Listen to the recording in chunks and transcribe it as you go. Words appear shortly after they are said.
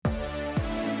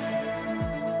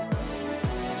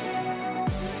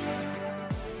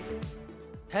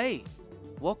Hey,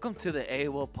 welcome to the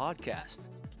AOL podcast.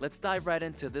 Let's dive right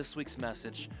into this week's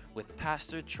message with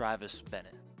Pastor Travis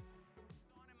Bennett.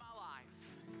 In my life,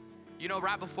 you know,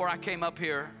 right before I came up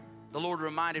here, the Lord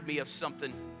reminded me of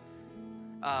something.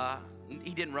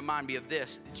 He didn't remind me of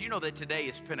this. Did you know that today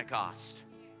is Pentecost?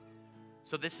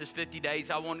 So this is 50 days.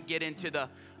 I won't get into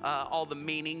all the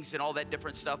meanings and all that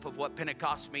different stuff of what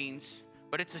Pentecost means,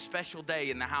 but it's a special day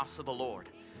in the house of the Lord.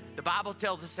 The Bible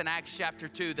tells us in Acts chapter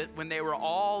 2 that when they were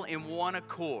all in one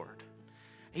accord,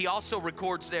 he also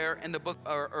records there in the book,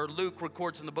 or Luke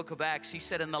records in the book of Acts, he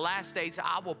said, in the last days,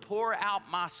 I will pour out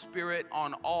my spirit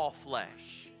on all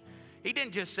flesh. He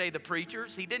didn't just say the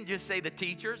preachers. He didn't just say the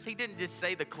teachers. He didn't just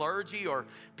say the clergy or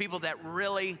people that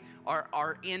really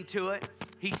are into it.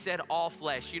 He said all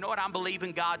flesh. You know what I'm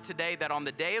believing God today, that on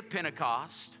the day of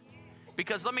Pentecost,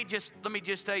 because let me just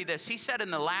tell you this. He said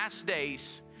in the last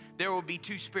days, there will be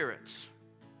two spirits.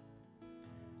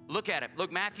 Look at it.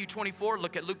 Look, Matthew 24,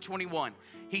 look at Luke 21.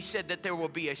 He said that there will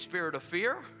be a spirit of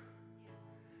fear,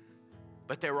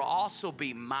 but there will also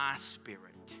be my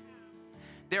spirit.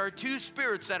 There are two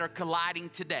spirits that are colliding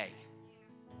today.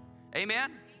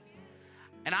 Amen?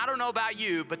 And I don't know about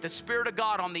you, but the Spirit of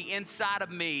God on the inside of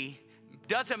me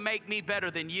doesn't make me better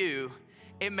than you.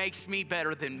 It makes me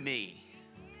better than me.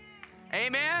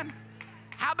 Amen?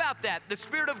 How about that? The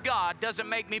Spirit of God doesn't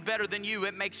make me better than you.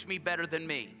 It makes me better than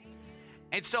me.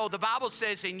 And so the Bible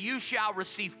says, and you shall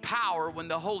receive power when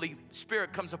the Holy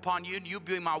Spirit comes upon you, and you'll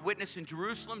be my witness in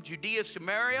Jerusalem, Judea,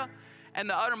 Samaria, and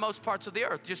the uttermost parts of the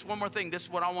earth. Just one more thing. This is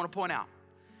what I want to point out.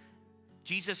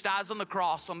 Jesus dies on the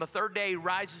cross. On the third day, he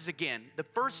rises again. The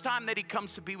first time that he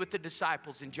comes to be with the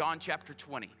disciples in John chapter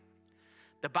 20,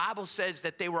 the Bible says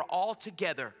that they were all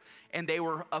together and they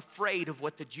were afraid of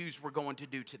what the Jews were going to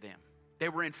do to them. They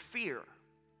were in fear.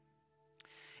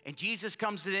 And Jesus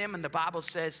comes to them, and the Bible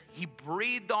says he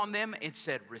breathed on them and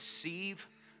said, receive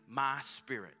my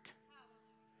spirit.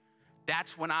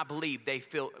 That's when I believe they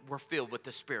were filled with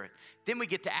the Spirit. Then we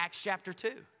get to Acts chapter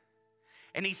 2.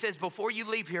 And he says, before you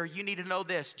leave here, you need to know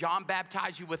this. John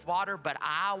baptized you with water, but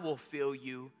I will fill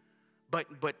you. But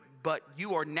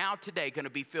you are now today going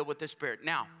to be filled with the Spirit.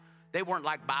 Now, they weren't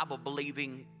like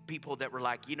Bible-believing people that were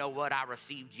like, you know what, I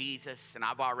received Jesus, and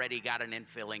I've already got an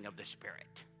infilling of the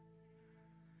Spirit.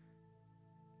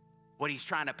 What he's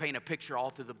trying to paint a picture all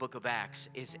through the book of Acts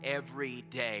is every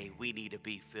day we need to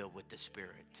be filled with the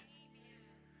Spirit.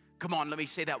 Come on, let me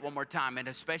say that one more time. And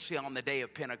especially on the day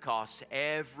of Pentecost,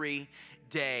 every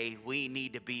day we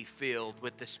need to be filled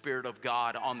with the Spirit of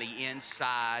God on the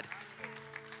inside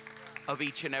of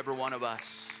each and every one of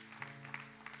us.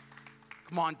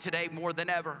 Come on, today more than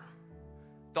ever,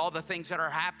 with all the things that are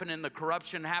happening, the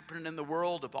corruption happening in the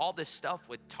world, of all this stuff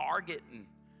with Target and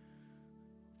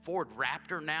Ford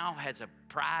Raptor now has a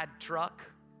Pride truck.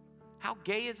 How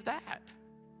gay is that?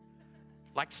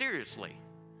 Like, seriously.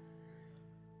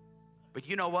 But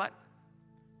you know what?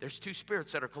 There's two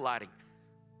spirits that are colliding.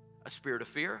 A spirit of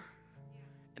fear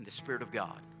and the Spirit of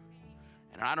God.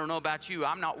 And I don't know about you,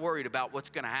 I'm not worried about what's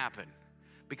going to happen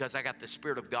because I got the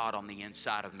Spirit of God on the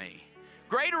inside of me.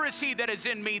 Greater is he that is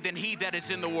in me than he that is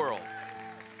in the world.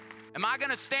 Am I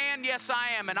going to stand? Yes,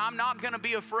 I am. And I'm not going to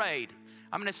be afraid.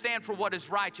 I'm going to stand for what is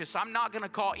righteous. I'm not going to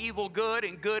call evil good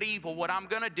and good evil. What I'm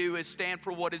going to do is stand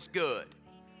for what is good.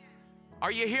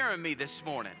 Are you hearing me this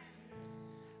morning?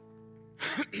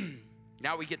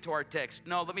 Now we get to our text.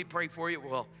 No, let me pray for you.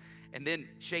 Well, and then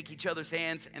shake each other's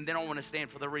hands, and then I want to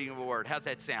stand for the reading of the word. How's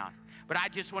that sound? But I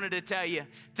just wanted to tell you,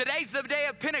 today's the day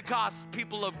of Pentecost,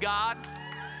 people of God.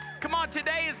 Come on,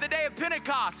 today is the day of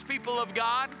Pentecost, people of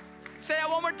God. Say that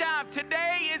one more time.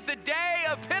 Today is the day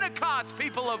of Pentecost,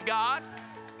 people of God.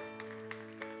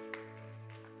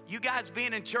 You guys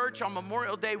being in church on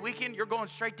Memorial Day weekend, you're going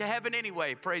straight to heaven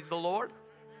anyway. Praise the Lord.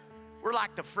 We're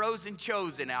like the frozen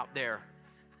chosen out there.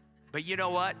 But you know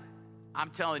what?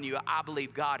 I'm telling you, I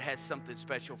believe God has something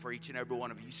special for each and every one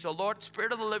of you. So Lord,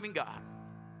 Spirit of the living God,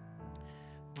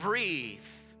 breathe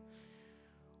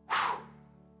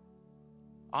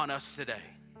on us today.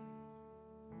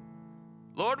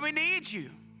 Lord, we need you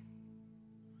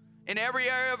in every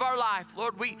area of our life.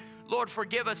 Lord,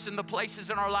 forgive us in the places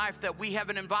in our life that we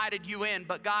haven't invited you in.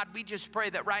 But God, we just pray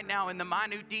that right now in the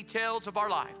minute details of our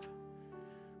life,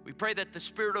 we pray that the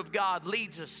Spirit of God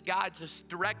leads us, guides us,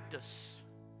 directs us,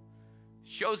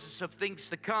 shows us of things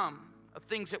to come, of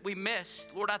things that we missed.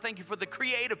 Lord, I thank you for the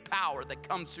creative power that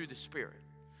comes through the Spirit.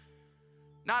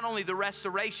 Not only the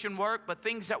restoration work, but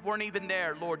things that weren't even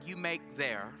there, Lord, you make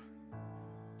there.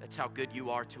 That's how good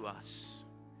you are to us.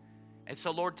 And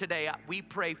so, Lord, today we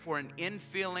pray for an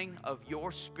infilling of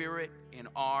your Spirit in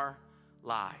our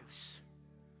lives.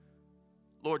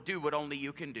 Lord, do what only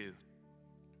you can do.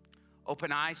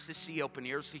 Open eyes to see, open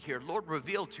ears to hear. Lord,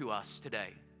 reveal to us today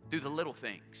through the little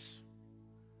things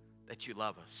that you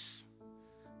love us,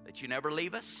 that you never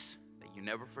leave us, that you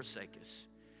never forsake us.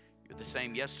 You're the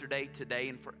same yesterday, today,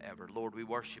 and forever. Lord, we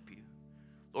worship you.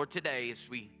 Lord, today,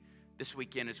 this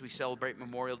weekend, as we celebrate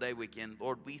Memorial Day weekend,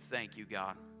 Lord, we thank you,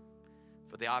 God,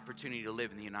 for the opportunity to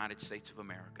live in the United States of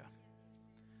America.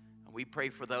 And we pray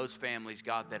for those families,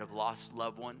 God, that have lost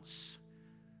loved ones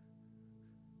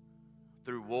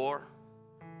through war,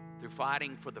 through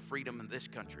fighting for the freedom in this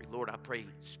country. Lord, I pray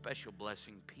special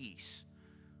blessing, peace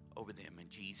over them in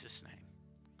Jesus'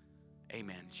 name.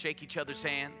 Amen. Shake each other's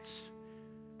hands.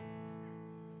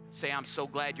 Say, I'm so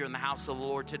glad you're in the house of the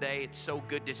Lord today. It's so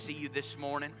good to see you this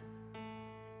morning.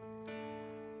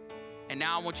 And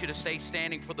now I want you to stay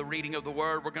standing for the reading of the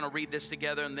word. We're going to read this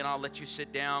together, and then I'll let you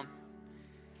sit down.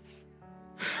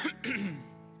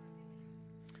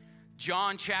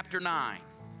 John chapter 9.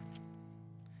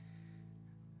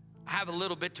 I have a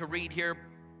little bit to read here,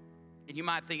 and you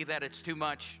might think that it's too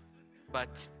much, but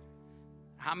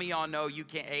how many of y'all know you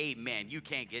can't, amen, you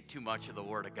can't get too much of the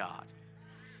Word of God.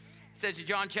 It says in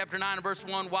John chapter 9 and verse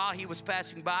 1, while he was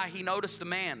passing by, he noticed a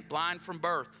man blind from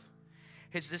birth.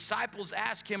 His disciples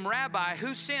asked him, Rabbi,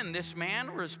 who sinned, this man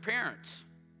or his parents,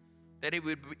 that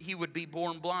he would be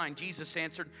born blind? Jesus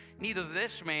answered, neither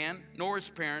this man nor his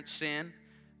parents sinned,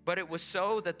 but it was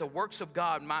so that the works of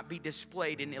God might be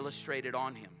displayed and illustrated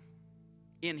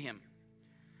in him.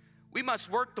 We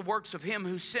must work the works of him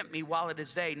who sent me while it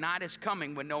is day. Night is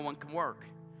coming when no one can work.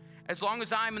 As long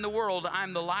as I am in the world, I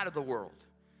am the light of the world.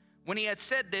 When he had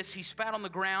said this, he spat on the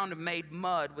ground and made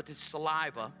mud with his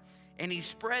saliva, and he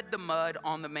spread the mud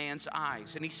on the man's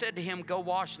eyes. And he said to him, go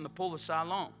wash in the pool of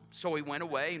Siloam. So he went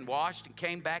away and washed and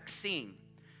came back seeing.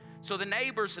 So the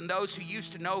neighbors and those who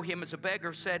used to know him as a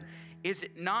beggar said, is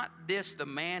it not this the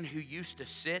man who used to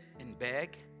sit and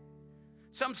beg?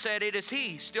 Some said, it is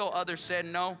he. Still others said,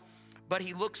 no, but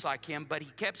he looks like him. But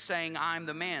he kept saying, I'm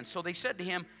the man. So they said to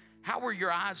him, how were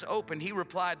your eyes open? He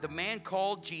replied, the man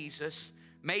called Jesus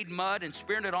made mud and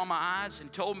smeared it on my eyes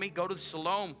and told me, go to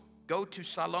Siloam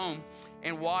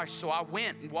and wash. So I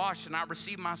went and washed, and I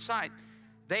received my sight.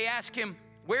 They asked him,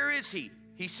 where is he?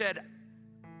 He said,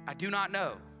 I do not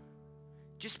know.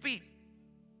 This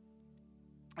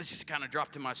just kind of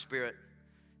dropped in my spirit.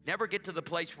 Never get to the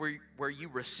place where you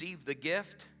receive the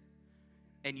gift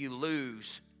and you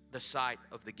lose the sight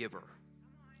of the giver.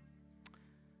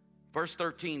 Verse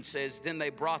 13 says, then they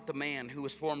brought the man who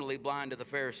was formerly blind to the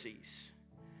Pharisees.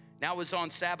 Now it was on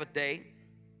Sabbath day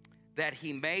that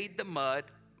he made the mud.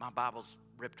 My Bible's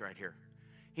ripped right here.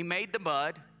 He made the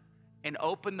mud and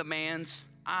opened the man's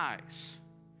eyes.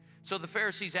 So the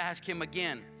Pharisees asked him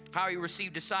again how he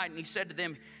received his sight, and he said to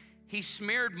them, he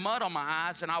smeared mud on my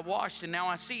eyes, and I washed, and now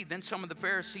I see. Then some of the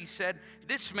Pharisees said,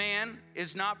 this man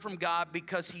is not from God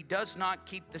because he does not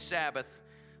keep the Sabbath.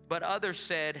 But others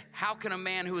said, how can a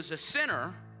man who is a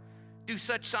sinner do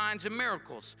such signs and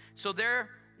miracles? So there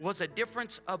was a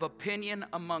difference of opinion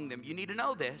among them. You need to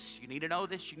know this. You need to know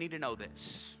this. You need to know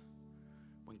this.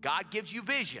 When God gives you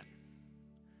vision,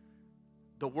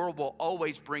 the world will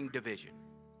always bring division.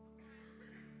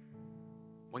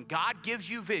 When God gives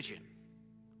you vision,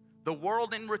 the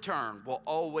world in return will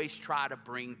always try to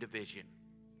bring division.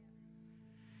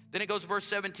 Then it goes to verse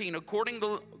 17.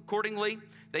 Accordingly,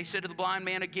 they said to the blind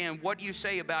man again, what do you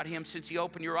say about him since he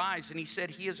opened your eyes? And he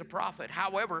said, he is a prophet.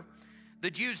 However,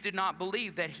 the Jews did not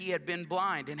believe that he had been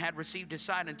blind and had received his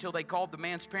sight until they called the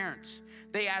man's parents.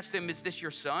 They asked him, is this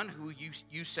your son who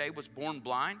you say was born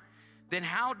blind? Then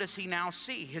how does he now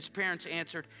see? His parents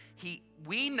answered,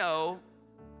 we know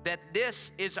that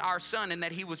this is our son and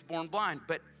that he was born blind,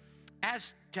 but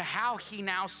as to how he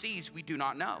now sees, we do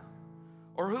not know.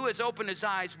 Or who has opened his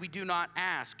eyes, we do not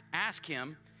ask. Ask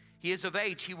him. He is of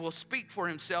age. He will speak for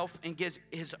himself and give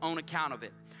his own account of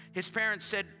it. His parents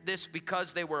said this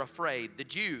because they were afraid. The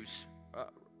Jews,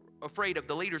 afraid of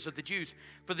the leaders of the Jews.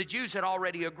 For the Jews had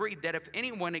already agreed that if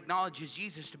anyone acknowledges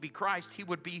Jesus to be Christ, he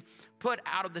would be put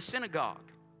out of the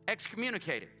synagogue,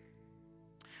 excommunicated.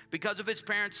 Because of his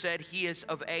parents said, he is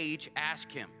of age, ask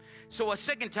him. So a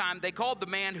second time they called the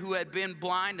man who had been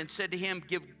blind and said to him,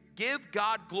 give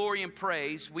God glory and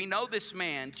praise. We know this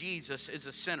man, Jesus, is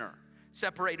a sinner,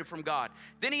 separated from God.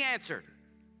 Then he answered,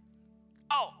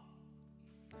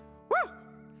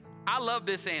 I love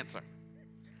this answer.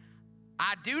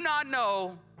 I do not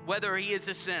know whether he is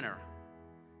a sinner.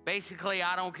 Basically,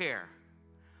 I don't care.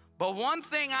 But one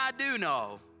thing I do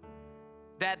know,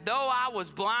 that though I was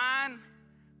blind,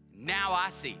 now I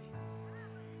see.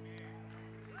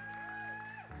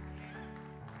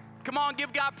 Come on,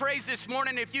 give God praise this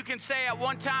morning. If you can say at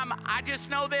one time, I just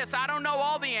know this, I don't know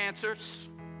all the answers.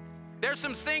 There's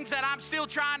some things that I'm still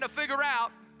trying to figure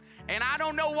out, and I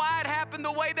don't know why it happened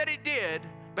the way that it did,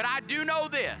 but I do know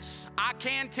this. I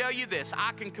can tell you this.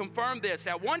 I can confirm this.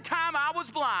 At one time I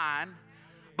was blind,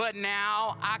 but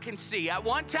now I can see. At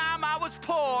one time I was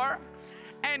poor,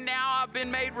 and now I've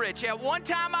been made rich. At one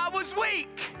time I was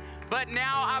weak, but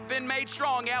now I've been made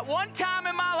strong. At one time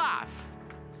in my life,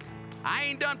 I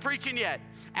ain't done preaching yet.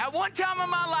 At one time in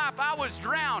my life, I was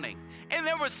drowning. And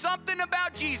there was something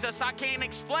about Jesus. I can't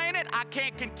explain it. I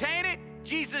can't contain it.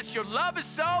 Jesus, your love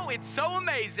is it's so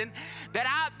amazing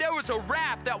that there was a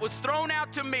raft that was thrown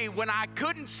out to me when I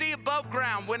couldn't see above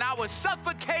ground, when I was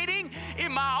suffocating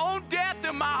in my own death,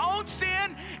 in my own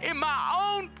sin, in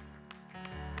my own,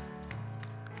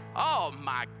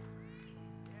 I'm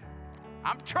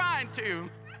trying to.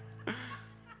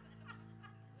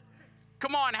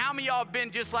 Come on, how many of y'all have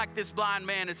been just like this blind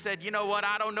man and said, you know what,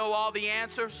 I don't know all the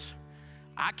answers.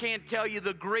 I can't tell you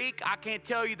the Greek. I can't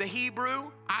tell you the Hebrew.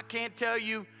 I can't tell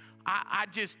you, I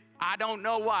don't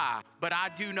know why. But I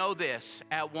do know this.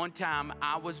 At one time,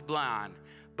 I was blind,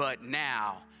 but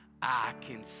now I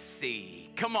can see.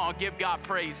 Come on, give God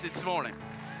praise this morning.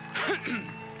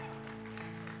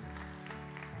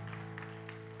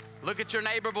 Look at your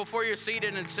neighbor before you're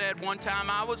seated and said, one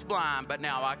time I was blind, but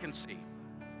now I can see.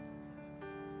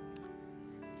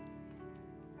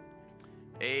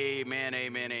 Amen,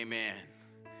 amen, amen.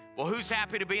 Well, who's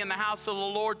happy to be in the house of the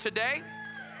Lord today?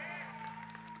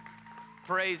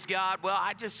 Praise God. Well,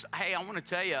 I want to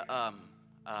tell you,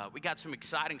 we got some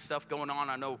exciting stuff going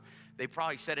on. I know they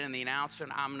probably said it in the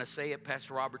announcement. I'm going to say it.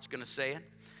 Pastor Robert's going to say it.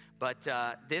 But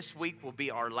this week will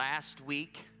be our last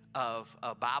week of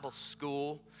Bible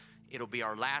school. It'll be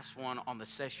our last one on the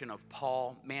session of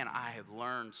Paul. Man, I have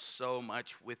learned so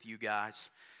much with you guys.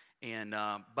 And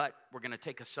but we're going to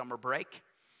take a summer break.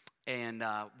 And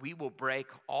we will break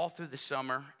all through the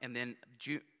summer, and then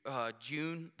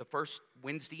June, the first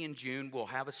Wednesday in June, we'll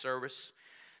have a service.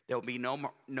 There will be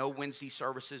no Wednesday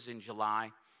services in July,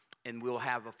 and we'll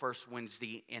have a first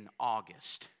Wednesday in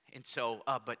August. And so,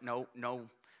 but no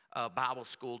Bible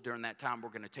school during that time. We're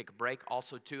going to take a break.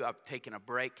 Also, too, I've taken a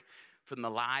break from the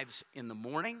lives in the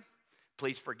morning.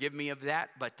 Please forgive me of that,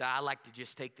 but I like to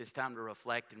just take this time to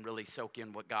reflect and really soak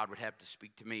in what God would have to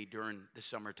speak to me during the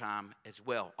summertime as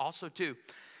well. Also, too,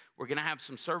 we're going to have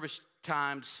some service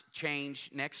times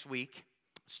change next week.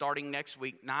 Starting next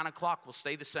week, 9 o'clock will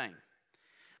stay the same,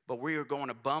 but we are going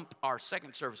to bump our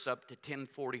second service up to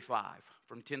 10:45.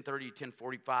 From 10:30 to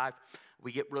 10:45,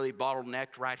 we get really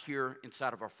bottlenecked right here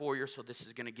inside of our foyer, so this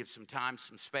is going to give some time,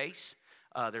 some space.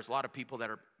 There's a lot of people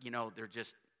that are, they're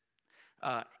just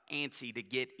antsy to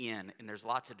get in, and there's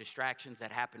lots of distractions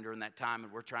that happen during that time,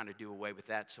 and we're trying to do away with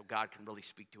that so God can really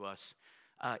speak to us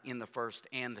in the first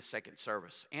and the second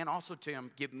service. And also, Tim,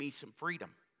 give me some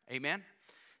freedom. Amen?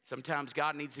 Sometimes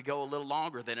God needs to go a little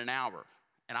longer than an hour,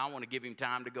 and I want to give him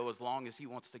time to go as long as he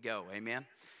wants to go. Amen?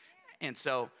 And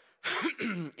so,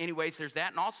 anyways, there's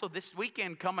that. And also this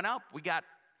weekend coming up, we got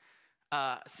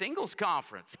singles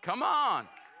conference. Come on.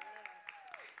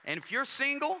 And if you're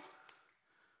single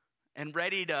and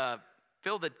ready to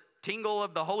feel the tingle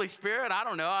of the Holy Spirit, I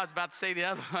don't know, I was about to say the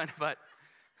other one, but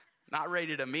not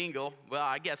ready to mingle. Well,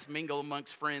 I guess mingle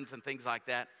amongst friends and things like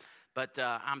that. But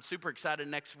I'm super excited.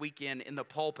 Next weekend in the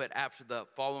pulpit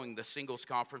following the singles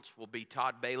conference will be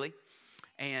Todd Bailey.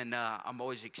 And I'm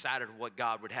always excited what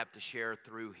God would have to share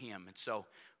through him. And so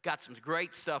got some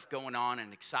great stuff going on,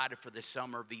 and excited for this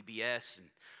summer, VBS, and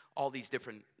all these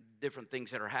different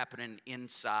things that are happening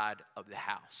inside of the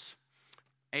house.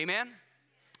 Amen?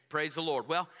 Praise the Lord.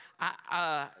 Well,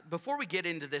 before we get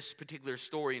into this particular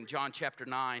story in John chapter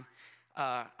 9,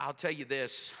 I'll tell you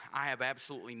this. I have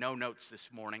absolutely no notes this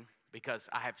morning because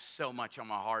I have so much on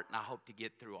my heart, and I hope to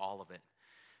get through all of it.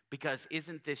 Because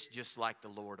isn't this just like the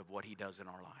Lord of what he does in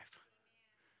our life?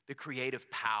 The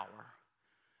creative power.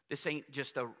 This ain't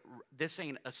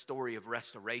a story of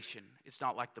restoration. It's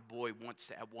not like the boy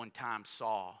once at one time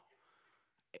saw.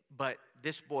 But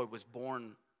this boy was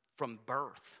born from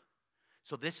birth.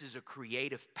 So this is a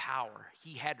creative power.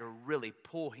 He had to really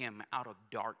pull him out of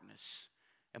darkness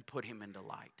and put him into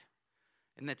light.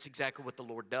 And that's exactly what the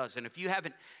Lord does. And if you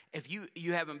haven't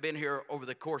been here over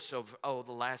the course of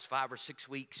the last 5 or 6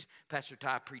 weeks, Pastor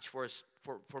Ty preached for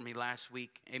me last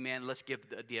week. Amen. Let's give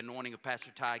the anointing of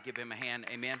Pastor Ty. Give him a hand.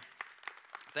 Amen.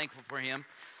 Thankful for him.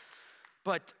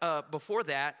 But before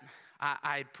that,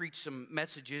 I had preached some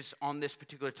messages on this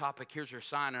particular topic. Here's your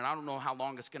sign, and I don't know how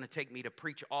long it's going to take me to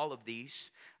preach all of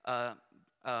these.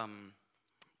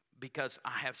 because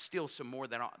I have still some more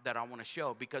that I want to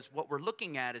show. Because what we're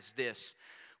looking at is this.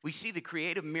 We see the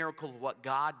creative miracle of what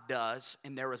God does,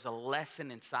 and there is a lesson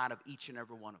inside of each and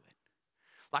every one of it.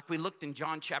 Like we looked in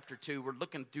John chapter 2, we're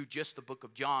looking through just the book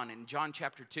of John. In John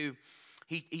chapter 2,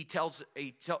 he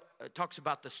talks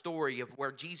about the story of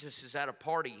where Jesus is at a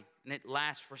party, and it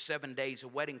lasts for 7 days, a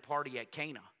wedding party at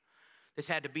Cana. This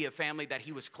had to be a family that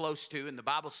he was close to, and the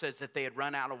Bible says that they had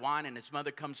run out of wine, and his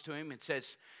mother comes to him and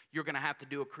says, you're going to have to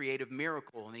do a creative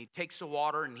miracle. And he takes the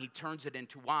water and he turns it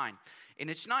into wine. And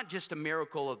it's not just a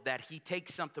miracle of that he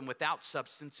takes something without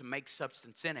substance and makes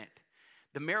substance in it.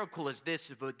 The miracle is this,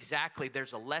 of exactly,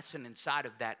 there's a lesson inside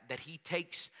of that he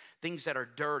takes things that are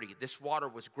dirty. This water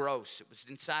was gross. It was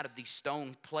inside of these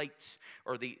stone plates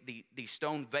or these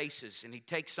stone vases. And he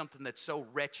takes something that's so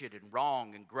wretched and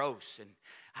wrong and gross. And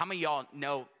how many of y'all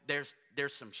know there's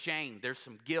some shame, there's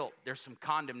some guilt, there's some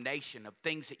condemnation of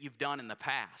things that you've done in the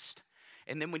past.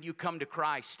 And then when you come to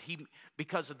Christ,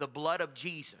 because of the blood of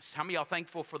Jesus, how many of y'all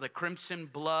thankful for the crimson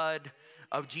blood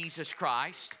of Jesus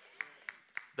Christ?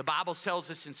 The Bible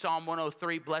tells us in Psalm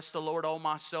 103, bless the Lord, O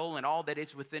my soul, and all that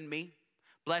is within me.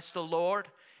 Bless the Lord.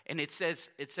 And it says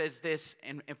this,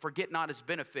 and forget not his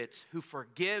benefits, who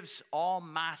forgives all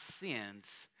my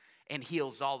sins and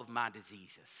heals all of my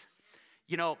diseases.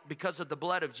 You know, because of the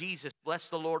blood of Jesus, bless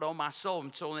the Lord, O my soul.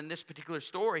 And so in this particular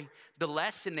story, the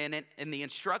lesson in it and the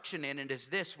instruction in it is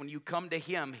this. When you come to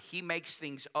him, he makes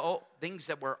things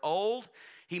that were old,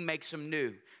 he makes them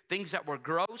new. Things that were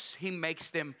gross, he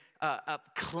makes them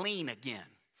clean again.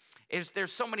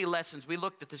 There's so many lessons. We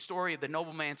looked at the story of the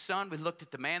nobleman's son. We looked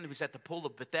at the man who was at the pool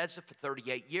of Bethesda for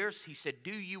 38 years. He said,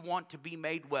 do you want to be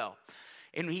made well?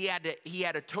 And he had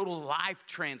a total life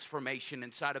transformation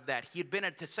inside of that. He had been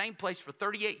at the same place for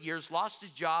 38 years, lost his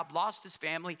job, lost his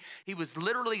family. He was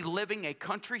literally living a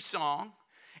country song.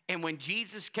 And when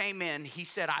Jesus came in, he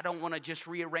said, I don't want to just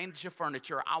rearrange the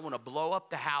furniture. I want to blow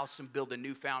up the house and build a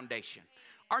new foundation.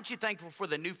 Aren't you thankful for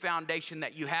the new foundation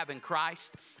that you have in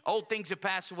Christ? Old things have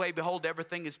passed away. Behold,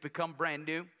 everything has become brand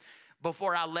new.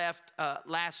 Before I left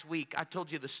last week, I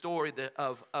told you the story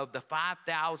of the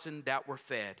 5,000 that were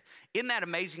fed. Isn't that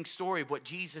amazing story of what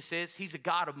Jesus is? He's a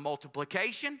God of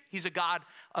multiplication. He's a God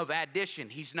of addition.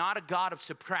 He's not a God of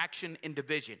subtraction and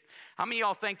division. How many of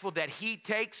y'all thankful that he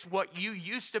takes what you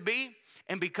used to be,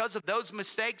 and because of those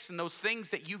mistakes and those things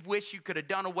that you wish you could have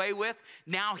done away with,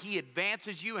 now he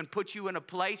advances you and puts you in a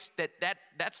place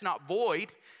that's not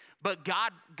void, but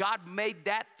God made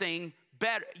that thing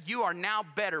better. You are now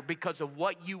better because of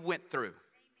what you went through.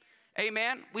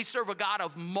 Amen. We serve a God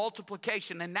of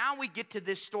multiplication. And now we get to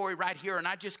this story right here, and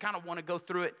I just kind of want to go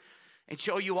through it and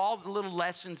show you all the little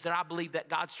lessons that I believe that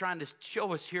God's trying to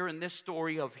show us here in this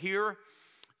story of here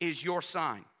is your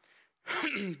sign.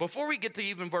 Before we get to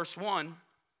even verse 1,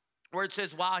 where it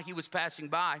says while he was passing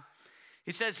by,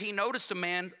 he says he noticed a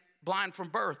man blind from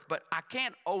birth, but I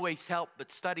can't always help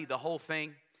but study the whole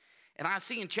thing. And I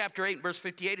see in chapter 8, verse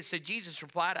 58, it said, Jesus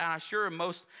replied, I assure and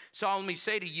most solemnly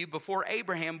say to you, before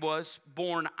Abraham was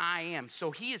born, I am.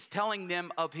 So he is telling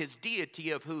them of his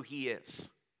deity, of who he is.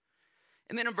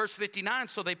 And then in verse 59,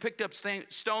 so they picked up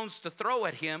stones to throw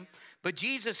at him, but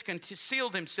Jesus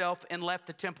concealed himself and left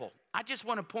the temple. I just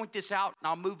want to point this out, and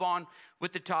I'll move on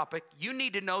with the topic. You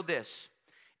need to know this.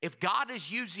 If God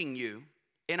is using you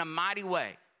in a mighty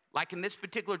way, like in this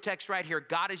particular text right here,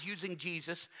 God is using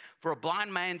Jesus for a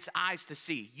blind man's eyes to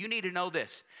see. You need to know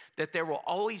this, that there will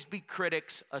always be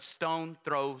critics a stone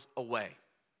throws away.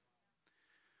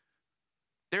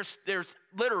 There's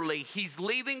literally, he's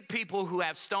leaving people who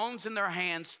have stones in their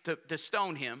hands to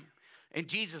stone him. And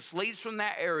Jesus leaves from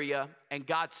that area, and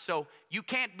so you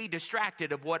can't be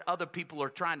distracted of what other people are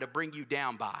trying to bring you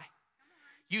down by.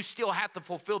 You still have to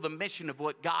fulfill the mission of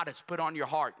what God has put on your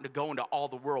heart to go into all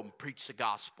the world and preach the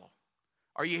gospel.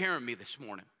 Are you hearing me this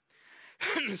morning?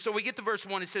 So we get to verse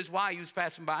 1. It says, while he was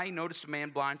passing by, he noticed a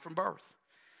man blind from birth.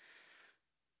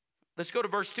 Let's go to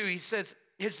verse 2. He says,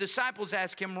 his disciples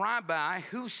asked him, Rabbi,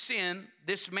 who sinned,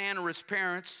 this man or his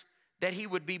parents, that he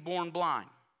would be born blind?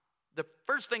 The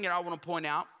first thing that I want to point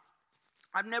out,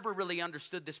 I've never really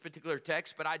understood this particular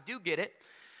text, but I do get it,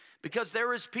 because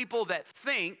there is people that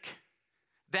think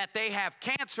that they have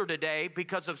cancer today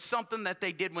because of something that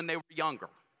they did when they were younger.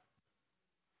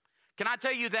 Can I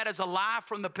tell you that is a lie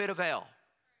from the pit of hell?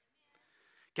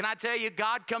 Can I tell you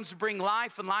God comes to bring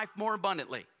life and life more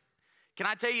abundantly? Can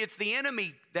I tell you it's the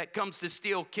enemy that comes to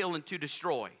steal, kill, and to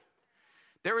destroy?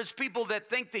 There is people that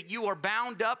think that you are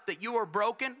bound up, that you are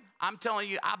broken. I'm telling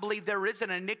you, I believe there is an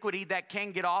iniquity that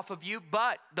can get off of you,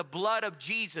 but the blood of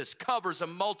Jesus covers a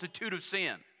multitude of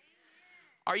sin.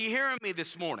 Are you hearing me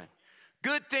this morning?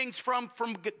 Good things come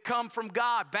from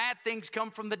God. Bad things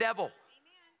come from the devil. Amen.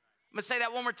 I'm going to say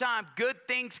that one more time. Good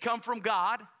things come from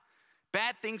God.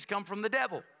 Bad things come from the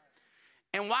devil.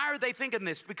 And why are they thinking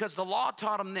this? Because the law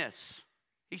taught them this.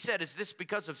 He said, is this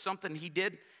because of something he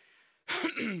did?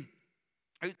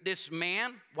 This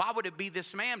man, why would it be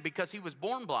this man? Because he was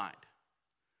born blind.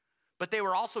 But they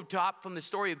were also taught from the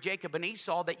story of Jacob and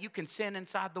Esau that you can sin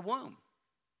inside the womb.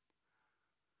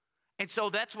 And so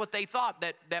that's what they thought,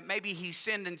 that maybe he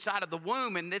sinned inside of the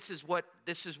womb, and this is what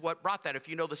brought that. If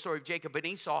you know the story of Jacob and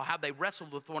Esau, how they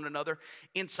wrestled with one another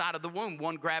inside of the womb,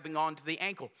 one grabbing onto the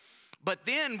ankle. But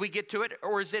then we get to it,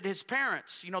 or is it his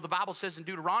parents? You know, the Bible says in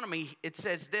Deuteronomy, it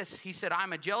says this. He said,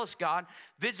 I'm a jealous God,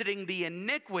 visiting the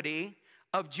iniquity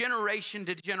of generation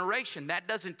to generation. That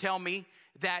doesn't tell me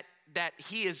that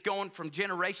he is going from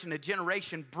generation to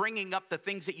generation, bringing up the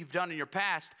things that you've done in your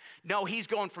past. No, he's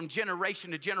going from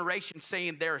generation to generation,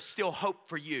 saying there is still hope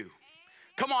for you.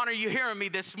 Come on, are you hearing me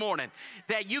this morning?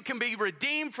 That you can be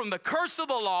redeemed from the curse of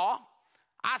the law.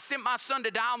 I sent my son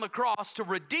to die on the cross to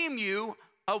redeem you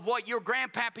of what your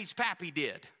grandpappy's pappy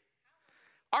did.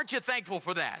 Aren't you thankful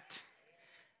for that?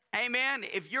 Amen.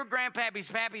 If your grandpappy's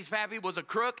pappy was a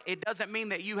crook, it doesn't mean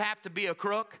that you have to be a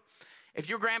crook. If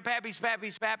your grandpappy's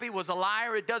pappy was a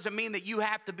liar, it doesn't mean that you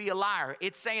have to be a liar.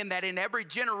 It's saying that in every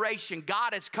generation,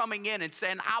 God is coming in and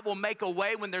saying, I will make a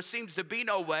way when there seems to be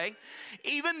no way.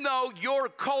 Even though your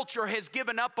culture has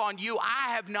given up on you, I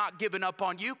have not given up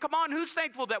on you. Come on, who's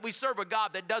thankful that we serve a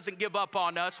God that doesn't give up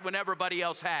on us when everybody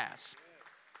else has?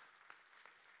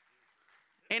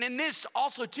 And in this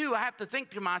also, too, I have to think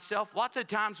to myself, lots of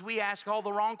times we ask all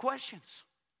the wrong questions.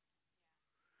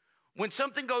 When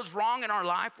something goes wrong in our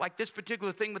life, like this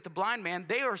particular thing with the blind man,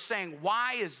 they are saying,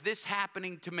 why is this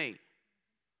happening to me?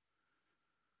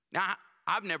 Now,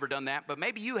 I've never done that, but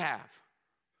maybe you have.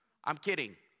 I'm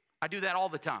kidding. I do that all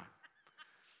the time.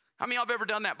 How many of y'all have ever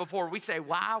done that before? We say,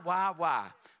 why?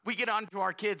 We get on to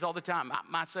our kids all the time.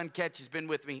 My son Ketch has been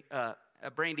with me,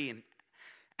 Brandy and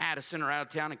Addison are out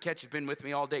of town, and Ketch has been with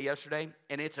me all day yesterday,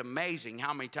 and it's amazing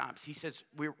how many times. He says,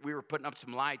 we were putting up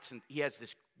some lights, and he has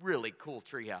this really cool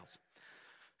treehouse.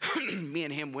 Me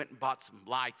and him went and bought some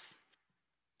lights,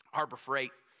 Harbor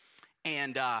Freight,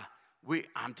 and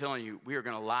I'm telling you, we were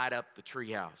going to light up the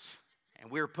treehouse. And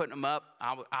we were putting them up.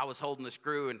 I was holding the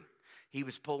screw, and he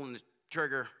was pulling the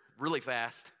trigger really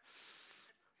fast.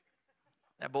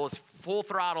 That boy's full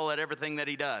throttle at everything that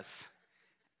he does.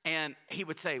 And he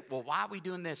would say, well, why are we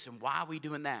doing this, and why are we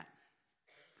doing that?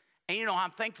 And, you know,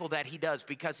 I'm thankful that he does,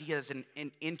 because he has an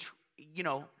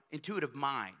intuitive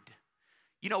mind.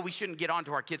 You know, we shouldn't get on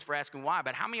to our kids for asking why,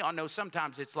 but how many of y'all know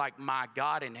sometimes it's like, my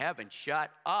God in heaven,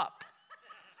 shut up.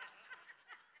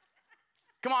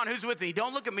 Come on, who's with me?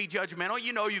 Don't look at me judgmental.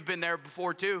 You know you've been there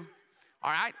before too.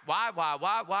 All right?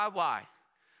 Why?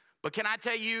 But can I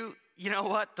tell you, you know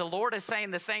what? The Lord is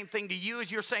saying the same thing to you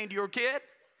as you're saying to your kid.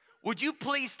 Would you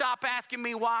please stop asking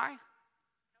me why?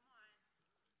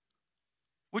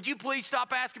 Would you please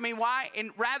stop asking me why?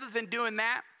 And rather than doing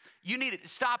that, you need to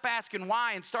stop asking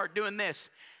why and start doing this.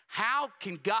 How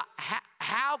can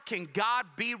God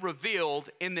be revealed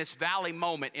in this valley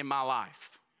moment in my life?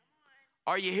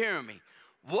 Are you hearing me?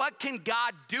 What can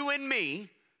God do in me?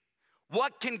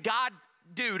 What can God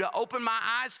do to open my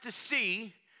eyes to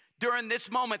see during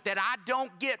this moment that I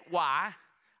don't get why?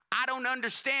 I don't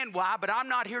understand why, but I'm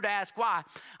not here to ask why.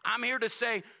 I'm here to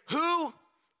say, who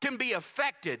can be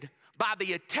affected by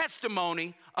the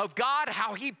testimony of God,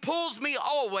 how he pulls me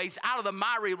always out of the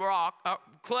miry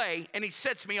clay, and he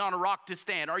sets me on a rock to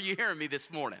stand. Are you hearing me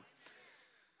this morning?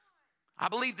 I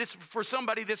believe this for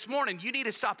somebody this morning. You need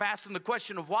to stop asking the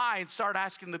question of why and start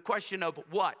asking the question of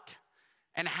what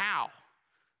and how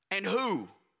and who.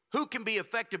 Who can be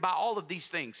affected by all of these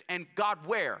things? And God,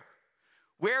 where?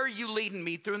 Where are you leading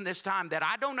me through this time that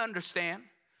I don't understand?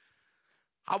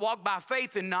 I walk by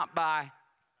faith and not by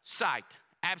sight.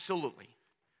 Absolutely.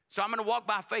 So I'm going to walk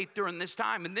by faith during this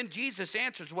time. And then Jesus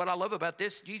answers, what I love about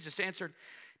this, Jesus answered,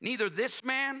 neither this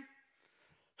man,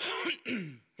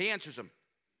 he answers him,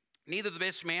 neither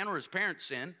this man or his parents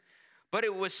sinned, but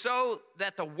it was so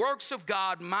that the works of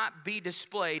God might be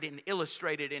displayed and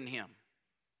illustrated in him.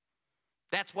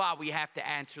 That's why we have to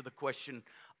answer the question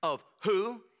of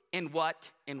who and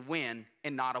what and when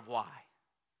and not of why.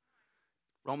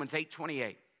 Romans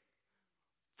 8:28.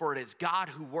 For it is God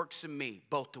who works in me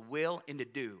both to will and to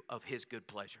do of his good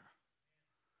pleasure.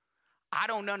 I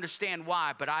don't understand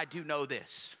why, but I do know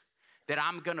this, that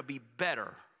I'm going to be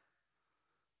better.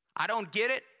 I don't get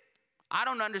it. I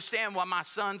don't understand why my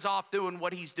son's off doing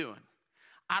what he's doing.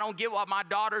 I don't get why my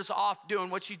daughter's off doing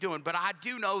what she's doing, but I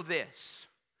do know this,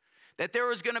 that there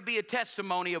was going to be a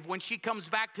testimony of when she comes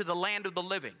back to the land of the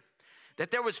living. That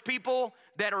there was people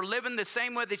that are living the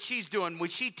same way that she's doing. When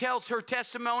she tells her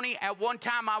testimony, at one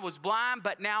time I was blind,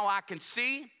 but now I can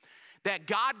see, that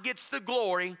God gets the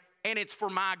glory and it's for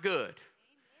my good. Amen.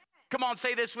 Come on,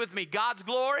 say this with me. God's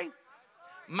glory,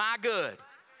 my good.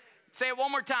 Say it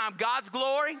one more time. God's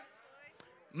glory,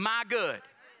 my good.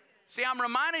 See, I'm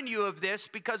reminding you of this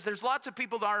because there's lots of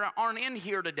people that aren't in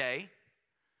here today.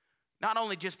 Not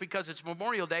only just because it's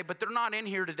Memorial Day, but they're not in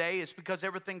here today. It's because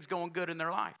everything's going good in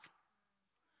their life.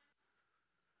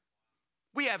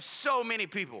 We have so many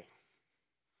people.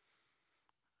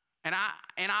 And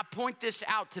I point this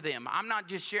out to them. I'm not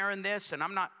just sharing this, and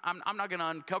I'm not going to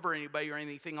uncover anybody or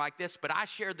anything like this, but I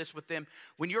share this with them.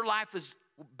 When your life is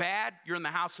bad, you're in the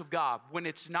house of God. When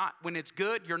it's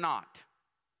good, you're not.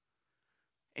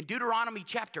 In Deuteronomy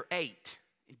chapter 8,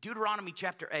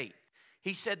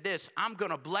 he said this, I'm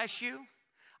going to bless you.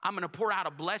 I'm going to pour out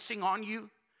a blessing on you,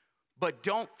 but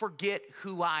don't forget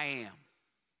who I am.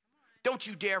 Don't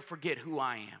you dare forget who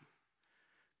I am.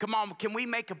 Come on, can we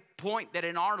make a point that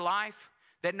in our life,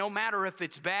 that no matter if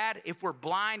it's bad, if we're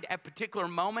blind at particular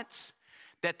moments,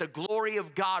 that the glory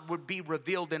of God would be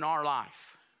revealed in our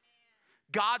life.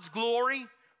 God's glory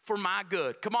for my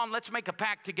good. Come on, let's make a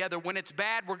pact together. When it's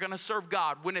bad, we're going to serve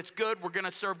God. When it's good, we're going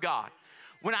to serve God.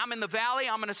 When I'm in the valley,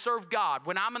 I'm going to serve God.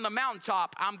 When I'm in the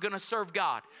mountaintop, I'm going to serve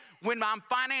God. When I'm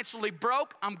financially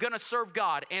broke, I'm going to serve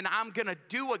God. And I'm going to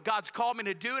do what God's called me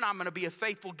to do. And I'm going to be a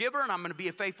faithful giver. And I'm going to be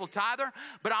a faithful tither.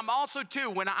 But I'm also, too,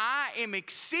 when I am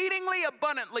exceedingly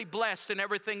abundantly blessed in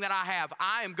everything that I have,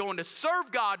 I am going to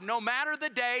serve God no matter the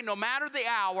day, no matter the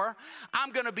hour.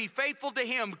 I'm going to be faithful to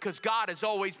Him because God has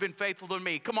always been faithful to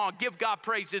me. Come on, give God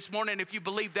praise this morning if you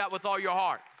believe that with all your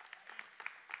heart.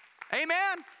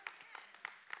 Amen.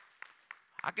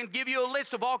 I can give you a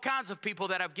list of all kinds of people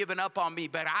that have given up on me,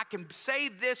 but I can say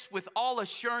this with all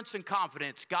assurance and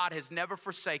confidence. God has never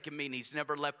forsaken me, and He's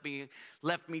never left me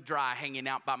dry, hanging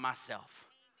out by myself.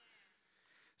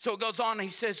 So it goes on, and he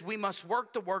says, we must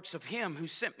work the works of Him who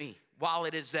sent me while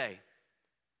it is day.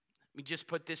 Let me just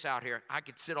put this out here. I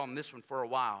could sit on this one for a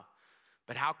while,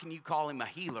 but how can you call Him a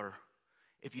healer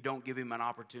if you don't give Him an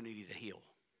opportunity to heal?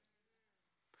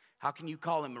 How can you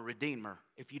call Him a redeemer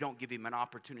if you don't give Him an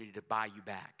opportunity to buy you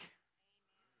back?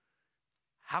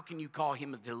 How can you call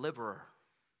Him a deliverer?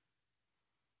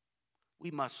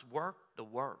 We must work the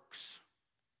works.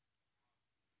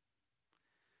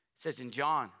 It says in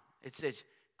John, it says,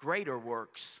 greater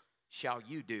works shall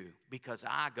you do because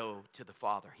I go to the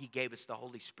Father. He gave us the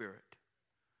Holy Spirit.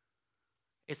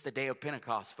 It's the day of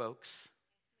Pentecost, folks.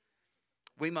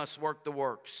 We must work the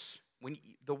works.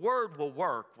 The word will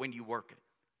work when you work it.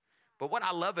 But what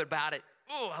I love about it,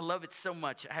 I love it so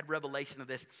much. I had revelation of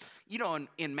this. You know,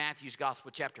 in Matthew's Gospel,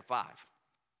 chapter 5,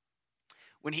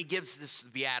 when he gives this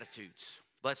Beatitudes,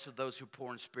 blessed are those who are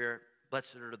poor in spirit,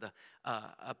 blessed are the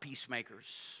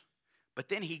peacemakers. But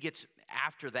then he gets,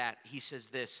 after that, he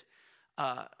says this,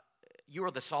 you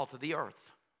are the salt of the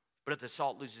earth. But if the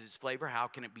salt loses its flavor, how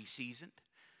can it be seasoned?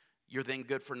 You're then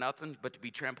good for nothing but to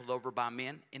be trampled over by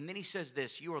men. And then he says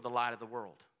this, you are the light of the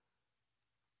world.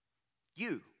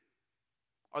 You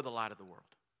are the light of the world.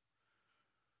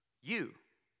 You.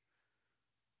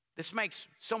 This makes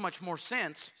so much more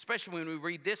sense, especially when we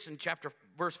read this in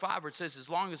verse 5, where it says, as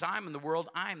long as I'm in the world,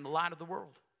 I am the light of the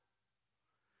world.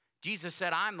 Jesus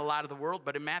said, I'm the light of the world,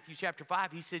 but in Matthew chapter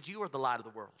 5, he says, you are the light of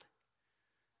the world.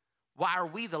 Why are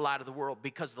we the light of the world?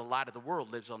 Because the light of the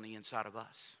world lives on the inside of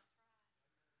us.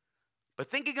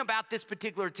 But thinking about this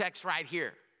particular text right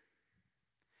here,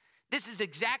 this is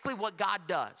exactly what God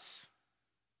does.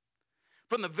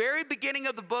 From the very beginning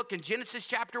of the book, in Genesis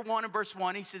chapter 1 and verse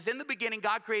 1, he says, in the beginning,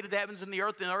 God created the heavens and the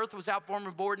earth was out form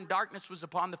and void, and darkness was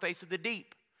upon the face of the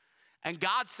deep. And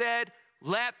God said,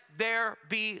 let there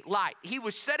be light. He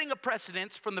was setting a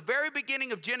precedence from the very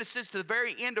beginning of Genesis to the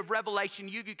very end of Revelation.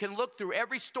 You can look through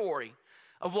every story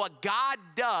of what God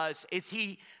does is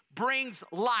He brings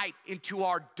light into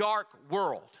our dark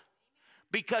world.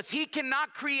 Because He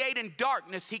cannot create in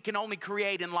darkness, He can only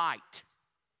create in light.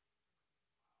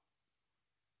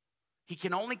 He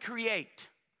can only create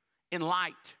in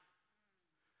light.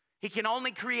 He can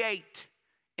only create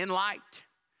in light.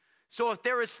 So if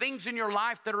there is things in your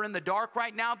life that are in the dark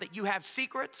right now, that you have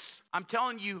secrets, I'm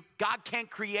telling you, God can't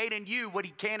create in you what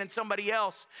He can in somebody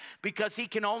else because He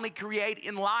can only create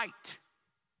in light.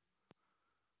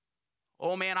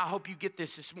 Oh man, I hope you get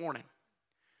this morning.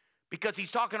 Because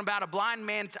He's talking about a blind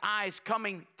man's eyes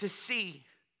coming to see.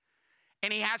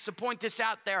 And He has to point this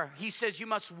out there. He says, you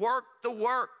must work the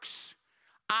works.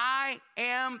 I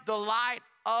am the light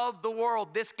of the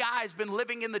world. This guy has been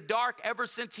living in the dark ever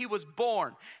since he was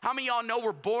born. How many of y'all know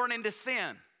we're born into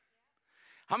sin?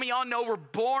 How many of y'all know we're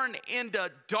born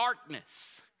into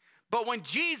darkness? But when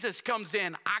Jesus comes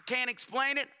in, I can't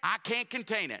explain it, I can't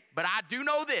contain it. But I do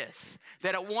know this,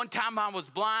 that at one time I was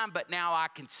blind, but now I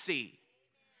can see.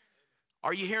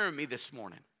 Are you hearing me this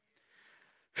morning?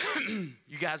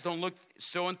 You guys don't look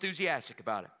so enthusiastic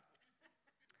about it.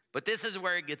 But this is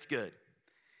where it gets good.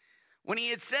 When he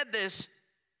had said this,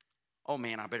 oh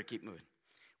man, I better keep moving.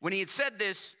 When he had said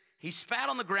this, he spat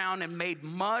on the ground and made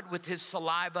mud with his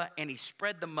saliva, and he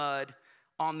spread the mud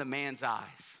on the man's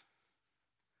eyes.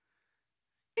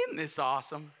 Isn't this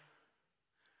awesome?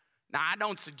 Now, I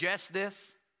don't suggest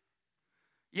this.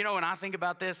 You know, when I think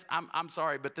about this, I'm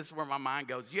sorry, but this is where my mind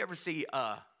goes. You ever see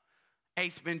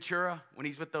Ace Ventura when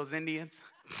he's with those Indians?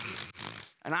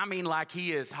 And I mean like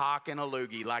he is hawking a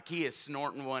loogie, like he is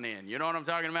snorting one in. You know what I'm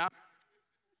talking about?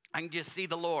 I can just see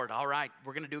the Lord. All right,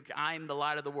 we're going to do, I am the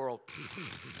light of the world.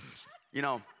 You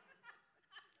know,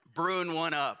 brewing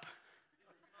one up.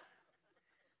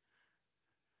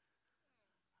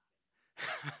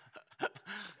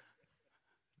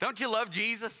 Don't you love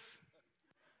Jesus?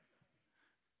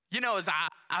 You know,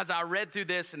 as I read through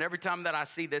this, and every time that I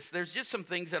see this, there's just some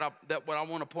things that what I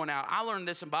want to point out. I learned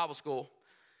this in Bible school,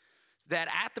 that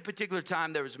at the particular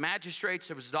time, there was magistrates,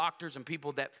 there was doctors, and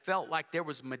people that felt like there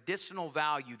was medicinal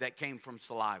value that came from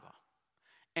saliva.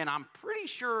 And I'm pretty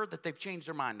sure that they've changed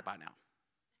their mind by now.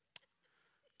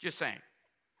 Just saying.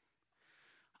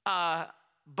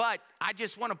 But I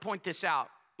just want to point this out.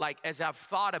 Like, as I've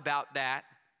thought about that,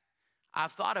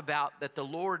 I've thought about that the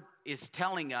Lord is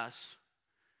telling us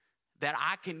that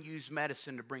I can use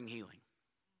medicine to bring healing.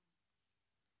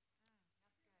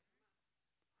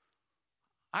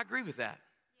 I agree with that.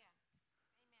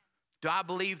 Do I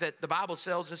believe that the Bible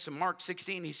tells us in Mark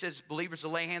 16, he says, believers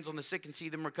will lay hands on the sick and see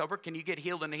them recover? Can you get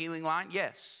healed in the healing line?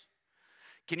 Yes.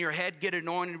 Can your head get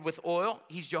anointed with oil?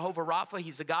 He's Jehovah Rapha.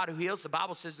 He's the God who heals. The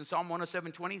Bible says in Psalm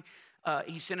 107:20,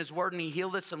 he sent his word and he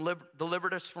healed us and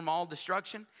delivered us from all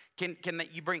destruction. Can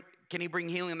he bring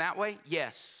healing that way?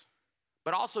 Yes.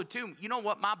 But also, too, you know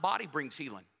what? My body brings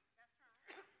healing.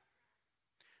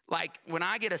 Like, when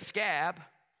I get a scab,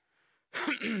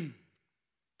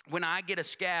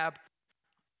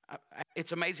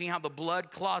 it's amazing how the blood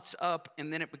clots up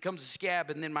and then it becomes a scab,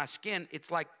 and then my skin,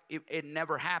 it's like it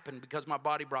never happened because my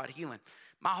body brought healing.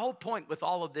 My whole point with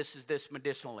all of this is this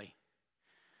medicinally.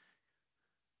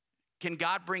 Can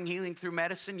God bring healing through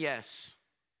medicine? Yes.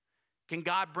 Can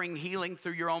God bring healing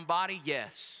through your own body?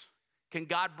 Yes. Can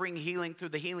God bring healing through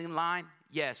the healing line?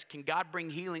 Yes. Can God bring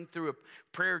healing through a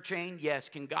prayer chain? Yes.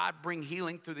 Can God bring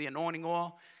healing through the anointing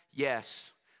oil?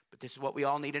 Yes. But this is what we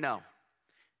all need to know.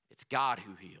 It's God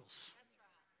who heals. That's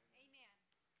right. Amen.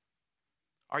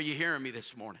 Are you hearing me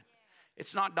this morning? Yeah.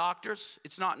 It's not doctors.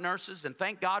 It's not nurses. And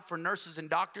thank God for nurses and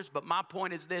doctors. But my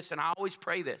point is this, and I always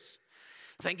pray this.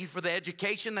 Thank you for the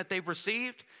education that they've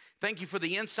received. Thank you for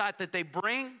the insight that they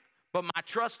bring. But my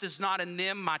trust is not in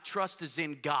them. My trust is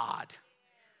in God.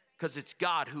 Because it's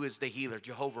God who is the healer,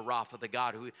 Jehovah Rapha, the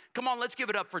God who... Come on, let's give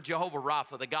it up for Jehovah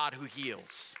Rapha, the God who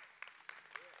heals.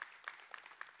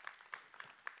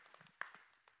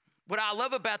 What I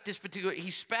love about this particular,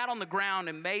 he spat on the ground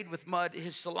and made with mud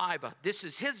his saliva. This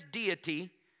is his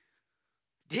deity,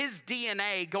 his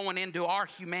DNA going into our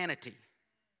humanity.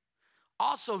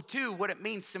 Also, too, what it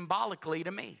means symbolically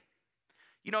to me.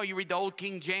 You know, you read the old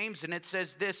King James and it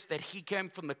says this, that he came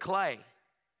from the clay.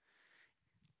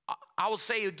 I will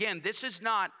say again, this is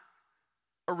not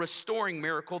a restoring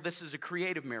miracle. This is a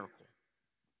creative miracle.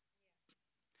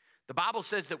 The Bible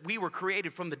says that we were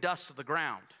created from the dust of the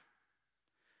ground.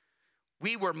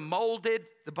 We were molded,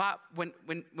 when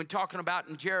talking about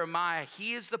in Jeremiah,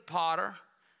 he is the potter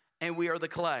and we are the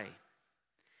clay.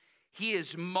 He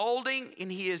is molding and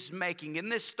he is making. In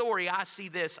this story, I see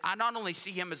this. I not only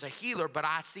see him as a healer, but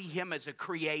I see him as a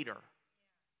creator.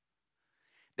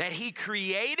 That he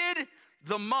created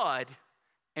the mud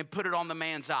and put it on the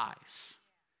man's eyes.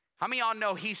 How many of y'all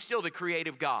know he's still the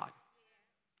creative God?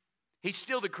 He's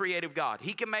still the creative God.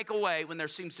 He can make a way when there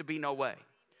seems to be no way.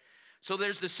 So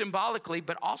there's the symbolically,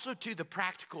 but also to the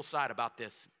practical side about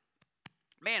this.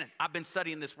 Man, I've been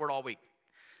studying this word all week.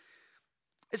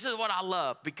 This is what I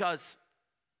love, because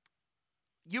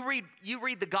you read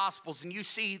the Gospels and you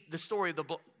see the story of the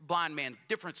blind man,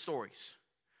 different stories.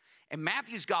 In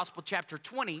Matthew's Gospel, chapter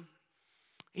 20,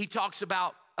 he talks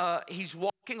about he's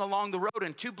walking along the road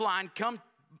and two blind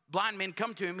men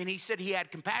come to him, and he said he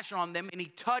had compassion on them and he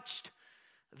touched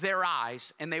their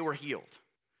eyes and they were healed.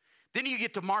 Then you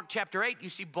get to Mark chapter 8, you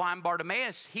see blind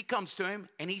Bartimaeus. He comes to him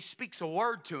and he speaks a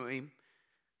word to him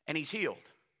and he's healed.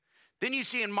 Then you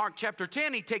see in Mark chapter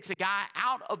 10, he takes a guy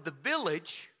out of the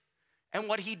village. And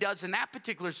what he does in that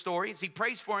particular story is he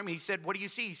prays for him. He said, what do you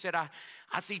see? He said,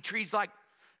 I see trees like,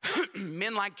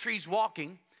 men like trees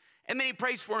walking. And then he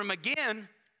prays for him again.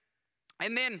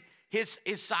 And then his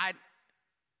side,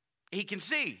 he can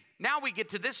see. Now we get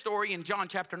to this story in John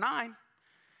chapter 9.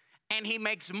 And he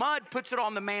makes mud, puts it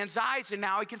on the man's eyes, and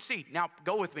now he can see. Now,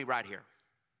 go with me right here.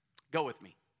 Go with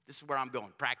me. This is where I'm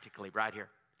going, practically, right here.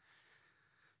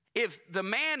 If the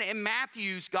man in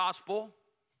Matthew's gospel,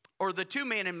 or the two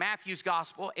men in Matthew's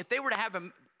gospel, if they were to have a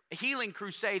healing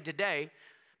crusade today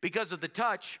because of the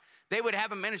touch, they would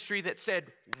have a ministry that said,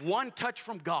 one touch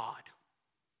from God.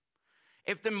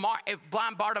 If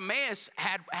blind Bartimaeus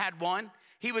had one,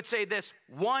 he would say this,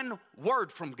 one word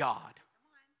from God.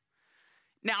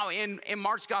 Now, in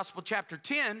Mark's Gospel, chapter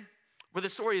 10, where the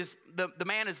story is, the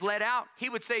man is led out, he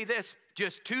would say this,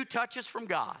 just 2 touches from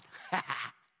God.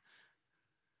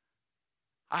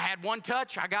 I had 1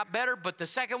 touch, I got better, but the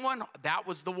second one, that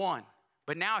was the one.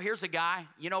 But now here's a guy,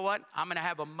 you know what? I'm going to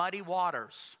have a muddy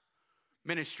waters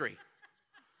ministry.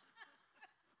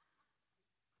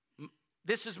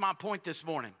 This is my point this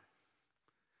morning.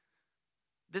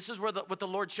 This is what the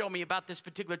Lord showed me about this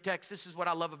particular text. This is what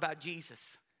I love about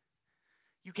Jesus.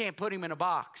 You can't put him in a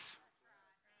box.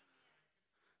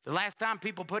 The last time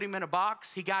people put him in a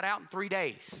box, he got out in 3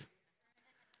 days.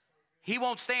 He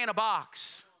won't stay in a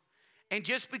box. And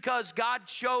just because God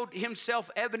showed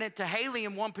himself evident to Haley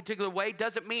in one particular way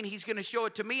doesn't mean he's going to show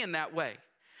it to me in that way.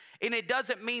 And it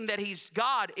doesn't mean that he's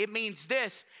God. It means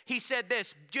this. He said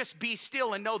this, just be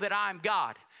still and know that I am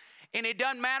God. And it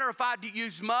doesn't matter if I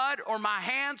use mud or my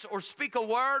hands or speak a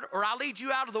word or I lead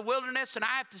you out of the wilderness and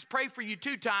I have to pray for you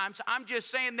 2 times. I'm just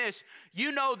saying this.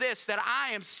 You know this, that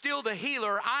I am still the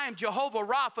healer. I am Jehovah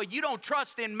Rapha. You don't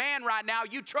trust in man right now.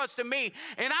 You trust in me.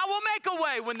 And I will make a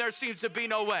way when there seems to be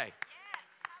no way.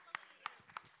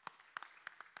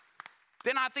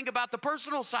 Then I think about the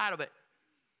personal side of it.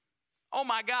 Oh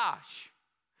my gosh.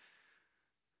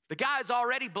 The guy's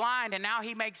already blind and now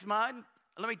he makes mud.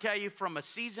 Let me tell you, from a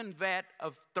seasoned vet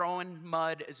of throwing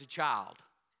mud as a child.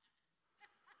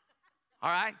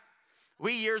 All right?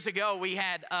 Years ago, we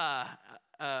had,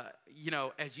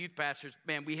 as youth pastors,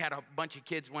 man, we had a bunch of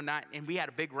kids one night, and we had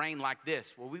a big rain like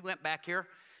this. Well, we went back here,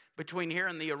 between here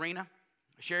and the arena.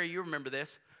 Sherry, you remember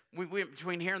this. We went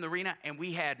between here and the arena, and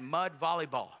we had mud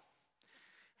volleyball.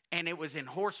 And it was in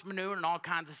horse manure and all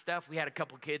kinds of stuff. We had a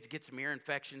couple kids get some ear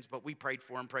infections, but we prayed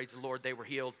for them. Praise the Lord. They were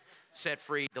healed, set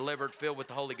free, delivered, filled with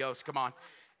the Holy Ghost. Come on.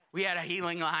 We had a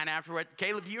healing line afterward.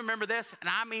 Caleb, do you remember this? And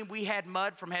I mean, we had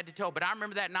mud from head to toe. But I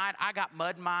remember that night, I got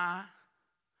mud in my eye.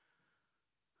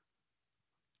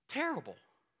 Terrible.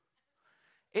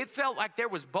 It felt like there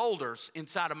was boulders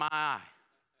inside of my eye.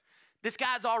 This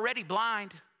guy's already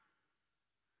blind.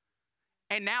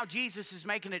 And now Jesus is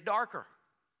making it darker.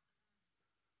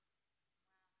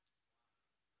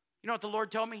 You know what the Lord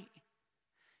told me?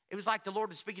 It was like the Lord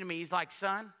was speaking to me. He's like,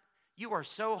 son, you are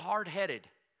so hard-headed.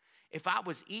 If I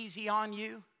was easy on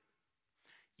you,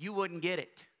 you wouldn't get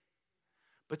it.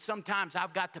 But sometimes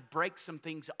I've got to break some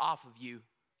things off of you.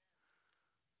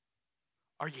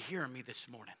 Are you hearing me this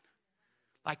morning?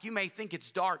 Like you may think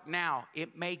it's dark now.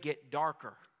 It may get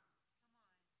darker.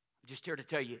 I'm just here to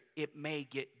tell you, it may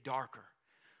get darker.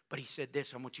 But he said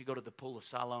this, I want you to go to the pool of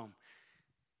Siloam.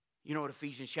 You know what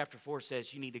Ephesians chapter 4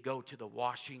 says? You need to go to the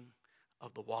washing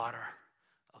of the water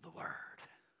of the word.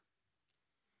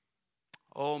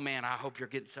 Oh man, I hope you're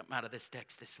getting something out of this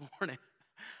text this morning.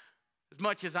 As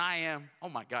much as I am. Oh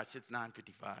my gosh, it's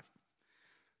 9:55.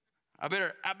 I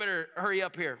better hurry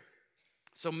up here.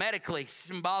 So medically,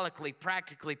 symbolically,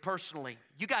 practically, personally,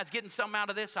 you guys getting something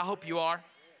out of this? I hope you are.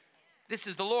 This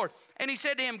is the Lord. And he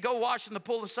said to him, go wash in the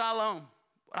pool of Siloam.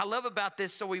 What I love about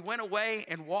this, so he went away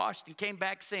and washed and came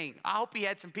back singing. I hope he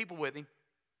had some people with him.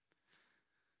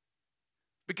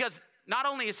 Because not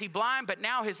only is he blind, but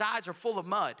now his eyes are full of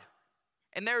mud.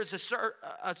 And there is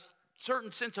a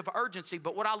certain sense of urgency.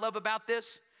 But what I love about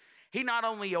this, he not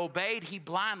only obeyed, he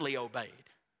blindly obeyed.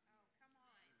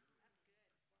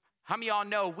 How many of y'all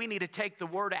know we need to take the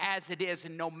word as it is,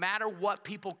 and no matter what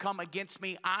people come against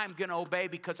me, I'm going to obey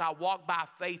because I walk by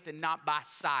faith and not by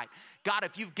sight. God,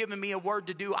 if you've given me a word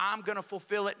to do, I'm going to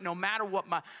fulfill it no matter what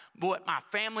my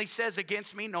family says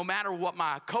against me, no matter what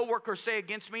my coworkers say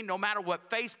against me, no matter what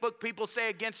Facebook people say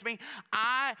against me.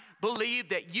 I believe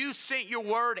that you sent your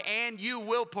word and you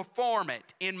will perform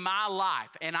it in my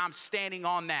life, and I'm standing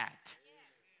on that.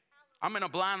 I'm going to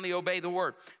blindly obey the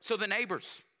word. So the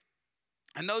neighbors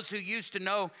and those who used to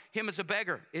know him as a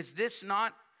beggar, is this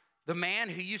not the man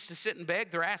who used to sit and beg?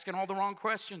 They're asking all the wrong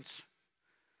questions.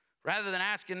 Rather than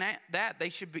asking that they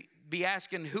should be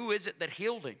asking, who is it that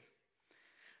healed him?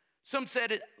 Some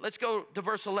said it. Let's go to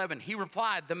verse 11. He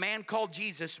replied, the man called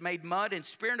Jesus made mud and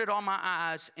smeared it on my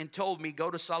eyes and told me, go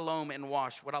to Siloam and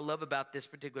wash. What I love about this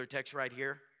particular text right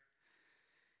here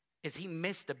is he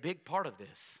missed a big part of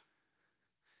this.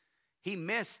 He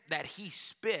missed that he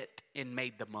spit and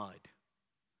made the mud.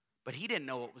 But he didn't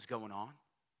know what was going on.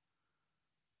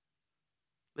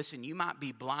 Listen, you might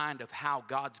be blind of how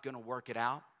God's going to work it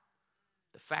out.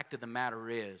 The fact of the matter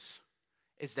is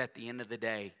that at the end of the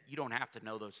day, you don't have to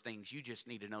know those things. You just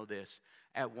need to know this.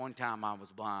 At one time I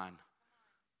was blind,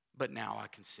 but now I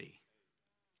can see.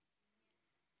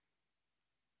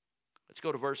 Let's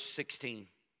go to verse 16.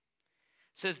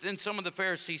 It says, then some of the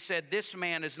Pharisees said, this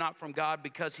man is not from God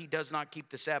because he does not keep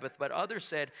the Sabbath. But others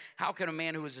said, how can a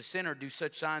man who is a sinner do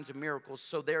such signs and miracles?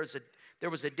 So there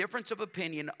was a difference of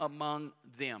opinion among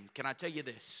them. Can I tell you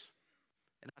this?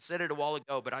 And I said it a while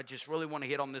ago, but I just really want to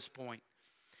hit on this point.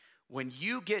 When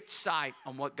you get sight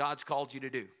on what God's called you to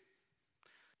do,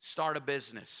 start a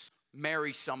business,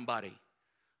 marry somebody,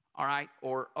 all right,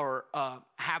 or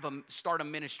start a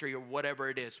ministry or whatever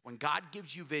it is. When God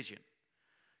gives you vision,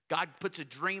 God puts a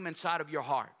dream inside of your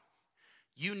heart,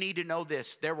 you need to know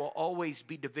this. There will always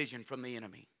be division from the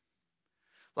enemy.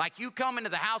 Like you come into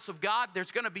the house of God,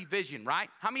 there's going to be vision, right?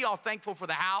 How many of y'all thankful for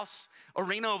the house,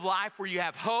 arena of life where you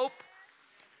have hope?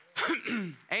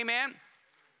 Amen.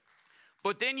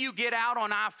 But then you get out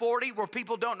on I-40 where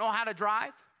people don't know how to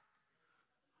drive.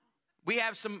 We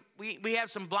have some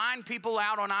blind people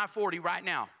out on I-40 right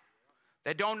now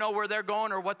that don't know where they're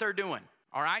going or what they're doing,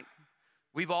 all right?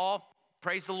 We've all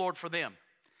praised the Lord for them.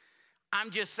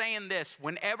 I'm just saying this.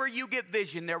 Whenever you get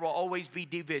vision, there will always be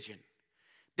division.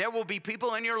 There will be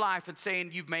people in your life and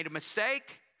saying, you've made a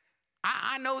mistake.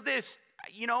 I know this.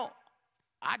 You know,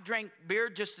 I drank beer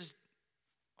just as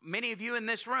many of you in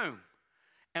this room.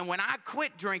 And when I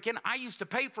quit drinking, I used to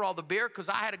pay for all the beer because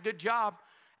I had a good job.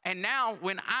 And now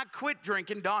when I quit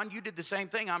drinking, Don, you did the same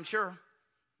thing, I'm sure.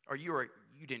 Or you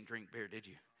didn't drink beer, did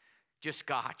you? Just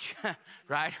scotch,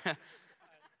 right?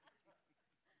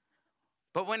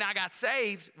 But when I got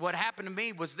saved, what happened to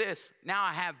me was this. Now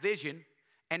I have vision,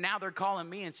 and now they're calling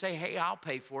me and say, hey, I'll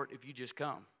pay for it if you just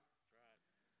come.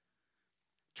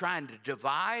 Trying to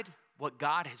divide what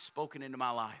God has spoken into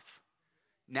my life.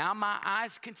 Now my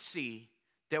eyes can see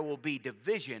there will be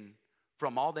division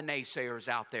from all the naysayers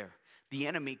out there. The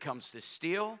enemy comes to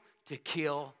steal, to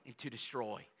kill, and to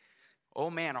destroy. Oh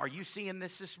man, are you seeing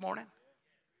this morning?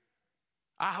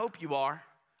 I hope you are.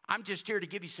 I'm just here to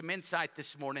give you some insight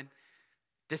this morning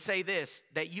to say this,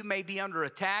 that you may be under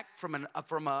attack from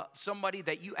somebody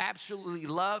that you absolutely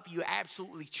love, you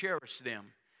absolutely cherish them.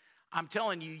 I'm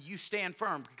telling you, you stand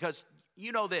firm because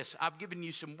you know this. I've given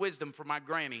you some wisdom from my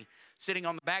granny sitting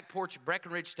on the back porch of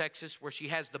Breckenridge, Texas, where she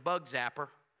has the bug zapper,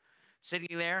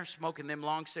 sitting there smoking them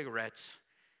long cigarettes.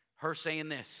 Her saying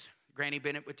this, Granny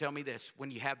Bennett would tell me this, when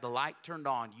you have the light turned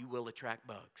on, you will attract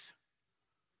bugs.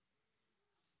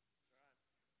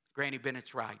 Granny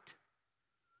Bennett's right.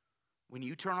 When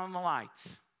you turn on the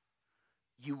lights,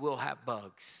 you will have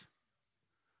bugs.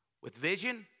 With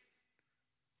vision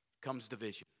comes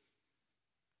division.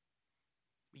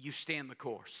 You stand the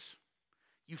course.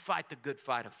 You fight the good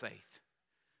fight of faith.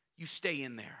 You stay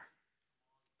in there.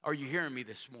 Are you hearing me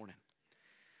this morning?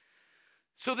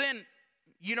 So then,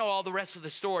 you know all the rest of the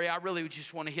story. I really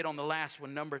just want to hit on the last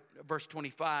one, verse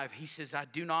 25. He says, I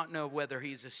do not know whether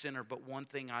he's a sinner, but one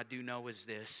thing I do know is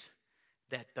this,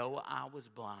 that though I was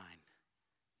blind,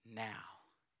 now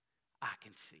I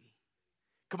can see.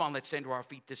 Come on, let's stand to our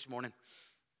feet this morning.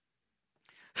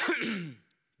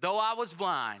 Though I was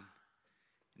blind,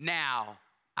 now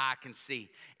I can see.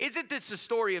 Isn't this the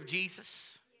story of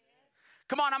Jesus?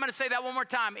 Come on, I'm going to say that one more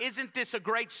time. Isn't this a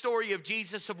great story of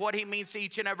Jesus, of what he means to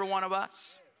each and every one of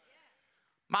us?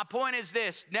 My point is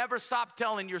this, never stop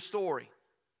telling your story.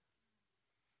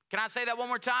 Can I say that one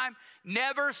more time?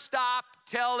 Never stop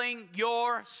telling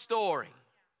your story.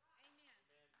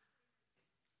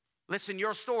 Listen,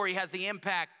 your story has the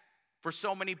impact for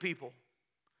so many people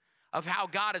of how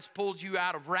God has pulled you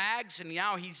out of rags and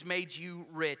now he's made you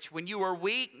rich. When you were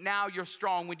weak, now you're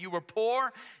strong. When you were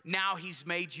poor, now he's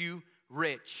made you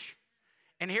rich.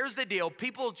 And here's the deal.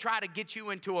 People try to get you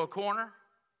into a corner.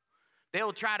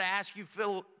 They'll try to ask you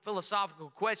philosophical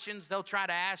questions. They'll try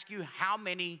to ask you how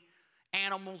many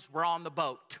animals were on the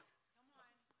boat.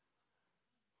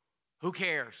 Who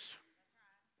cares?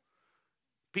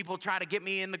 People try to get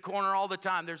me in the corner all the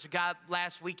time. There's a guy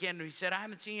last weekend who said, I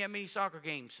haven't seen you at many soccer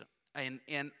games. And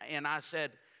I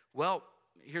said, well,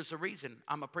 here's the reason.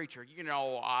 I'm a preacher. You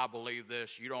know, I believe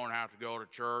this. You don't have to go to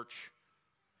church.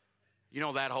 You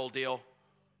know that whole deal.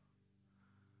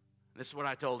 This is what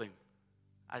I told him.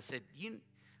 I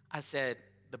said,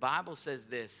 the Bible says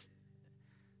this,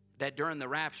 that during the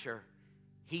rapture,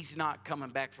 he's not coming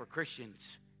back for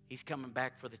Christians. He's coming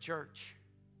back for the church.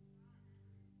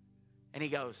 And he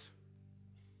goes,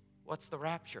 what's the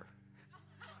rapture?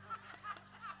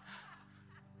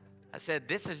 I said,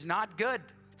 this is not good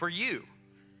for you.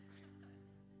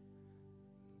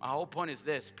 My whole point is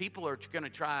this. People are going to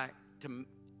try to,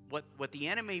 what the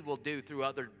enemy will do through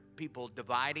other people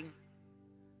dividing,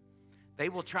 they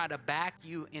will try to back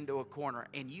you into a corner,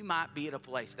 and you might be at a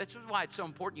place. That's why it's so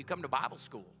important you come to Bible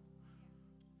school.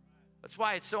 That's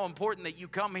why it's so important that you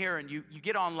come here and you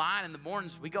get online in the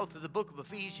mornings. We go through the book of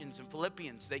Ephesians and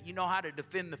Philippians, that you know how to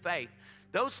defend the faith.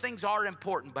 Those things are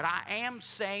important, but I am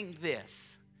saying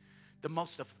this. The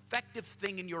most effective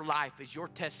thing in your life is your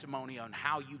testimony on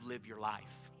how you live your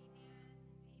life.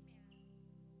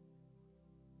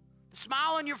 The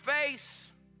smile on your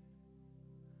face.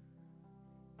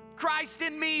 Christ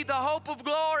in me, the hope of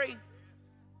glory.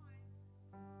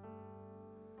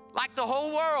 Like the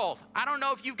whole world. I don't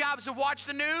know if you guys have watched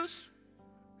the news.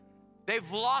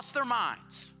 They've lost their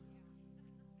minds.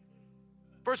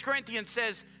 1 Corinthians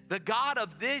says, the God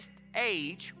of this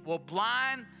age will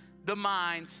blind the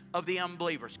minds of the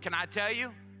unbelievers. Can I tell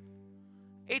you?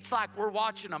 It's like we're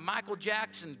watching a Michael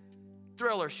Jackson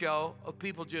Thriller show of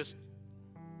people just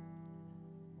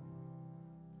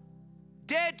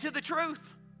dead to the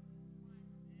truth.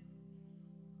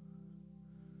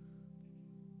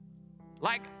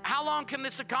 Like, how long can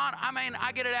this economy,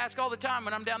 I get it asked all the time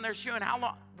when I'm down there shooting, how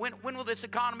long, when will this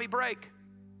economy break?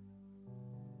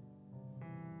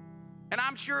 And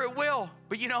I'm sure it will,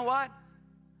 but you know what?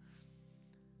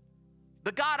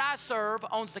 The God I serve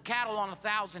owns the cattle on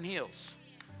 1,000 hills.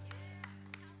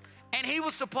 And he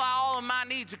will supply all of my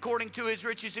needs according to his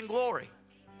riches and glory.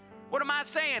 What am I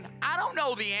saying? I don't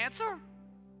know the answer.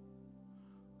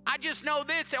 I just know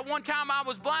this, at one time I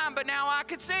was blind, but now I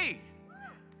can see.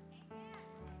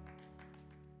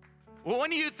 Well,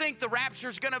 when do you think the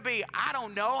rapture's going to be? I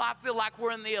don't know. I feel like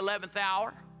we're in the 11th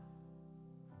hour.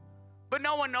 But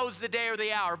no one knows the day or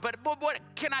the hour. But what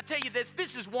can I tell you this?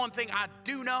 This is one thing I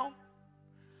do know.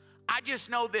 I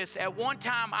just know this. At one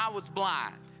time, I was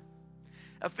blind.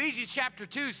 Ephesians chapter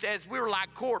 2 says we were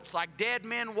like corpses, like dead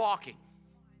men walking.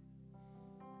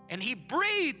 And he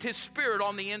breathed his spirit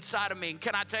on the inside of me. And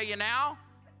can I tell you now?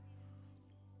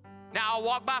 Now I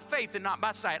walk by faith and not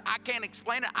by sight. I can't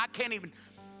explain it. I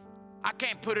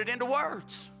can't put it into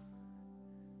words.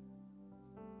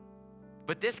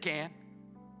 But this can.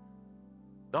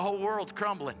 The whole world's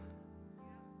crumbling.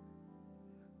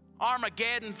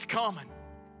 Armageddon's coming.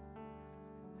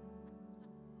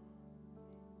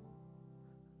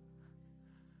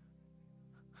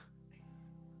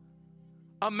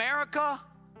 America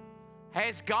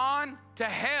has gone to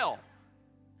hell.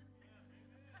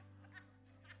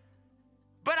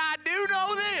 But I do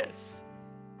know this.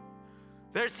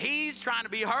 There's he's trying to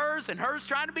be hers and hers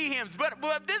trying to be him's. But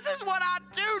this is what I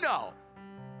do know.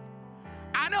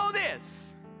 I know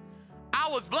this. I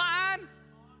was blind,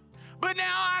 but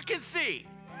now I can see.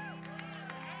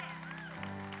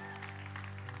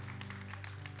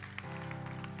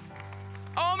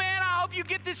 Oh man, I hope you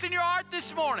get this in your heart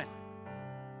this morning.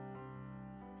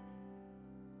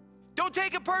 Don't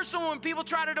take it personal when people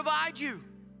try to divide you.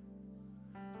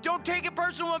 Don't take it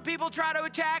personal when people try to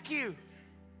attack you.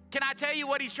 Can I tell you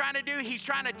what he's trying to do? He's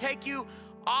trying to take you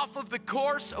off of the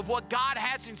course of what God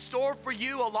has in store for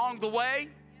you along the way.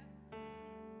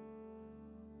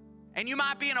 And you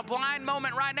might be in a blind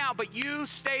moment right now, but you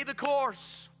stay the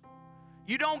course.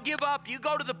 You don't give up. You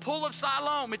go to the pool of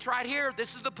Siloam. It's right here.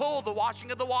 This is the pool, the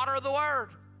washing of the water of the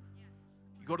word.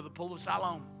 You go to the pool of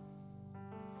Siloam.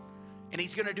 And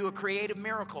he's going to do a creative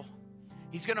miracle.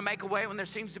 He's going to make a way when there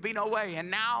seems to be no way. And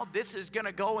now this is going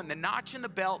to go in the notch in the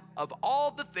belt of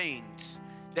all the things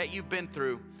that you've been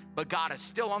through. But God is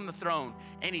still on the throne.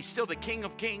 And he's still the King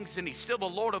of Kings. And he's still the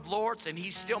Lord of Lords. And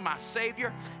he's still my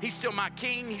Savior. He's still my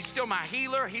King. He's still my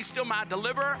healer. He's still my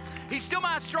deliverer. He's still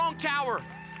my strong tower.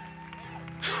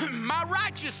 My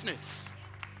righteousness.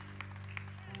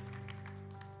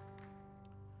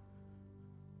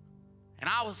 And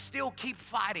I will still keep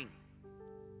fighting.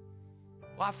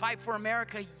 Will I fight for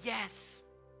America? Yes.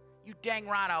 You dang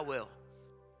right I will.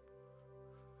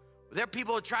 Will there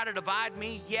people who try to divide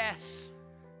me? Yes.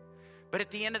 But at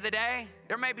the end of the day,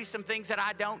 there may be some things that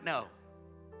I don't know.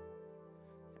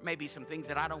 There may be some things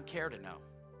that I don't care to know.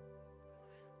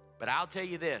 But I'll tell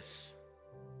you this.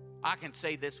 I can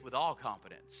say this with all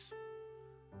confidence.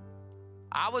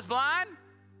 I was blind,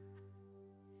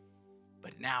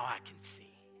 but now I can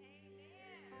see.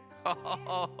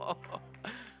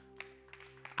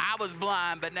 I I was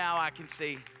blind, but now I can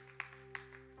see.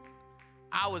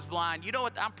 I was blind. You know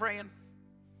what I'm praying?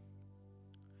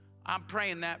 I'm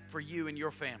praying that for you and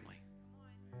your family.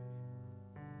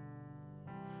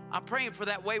 I'm praying for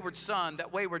that wayward son,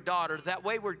 that wayward daughter, that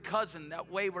wayward cousin,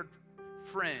 that wayward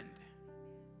friend.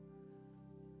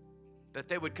 That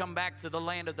they would come back to the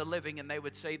land of the living and they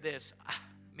would say this,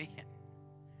 man,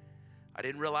 I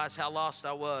didn't realize how lost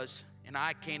I was, and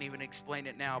I can't even explain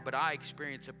it now, but I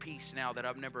experience a peace now that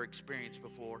I've never experienced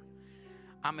before.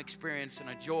 I'm experiencing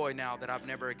a joy now that I've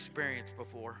never experienced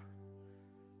before.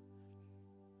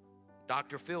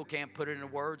 Dr. Phil can't put it into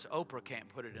words. Oprah can't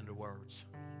put it into words.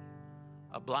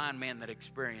 A blind man that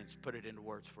experienced put it into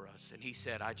words for us. And he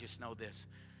said, I just know this.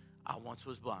 I once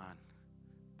was blind,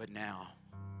 but now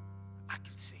I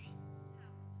can see.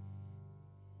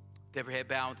 With every head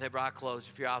bowed, with every eye closed,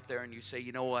 if you're out there and you say,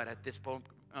 you know what, at this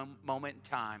moment in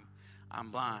time,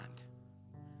 I'm blind.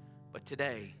 But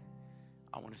today,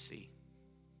 I want to see.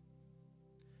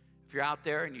 If you're out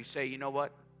there and you say, you know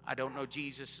what, I don't know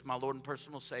Jesus as my Lord and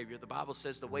personal Savior. The Bible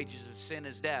says the wages of sin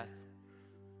is death.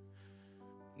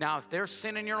 Now, if there's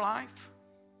sin in your life,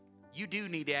 you do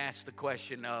need to ask the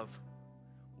question of,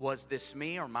 was this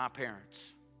me or my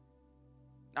parents?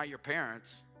 Not your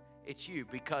parents, it's you,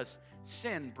 because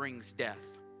sin brings death.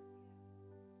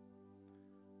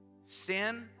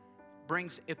 Sin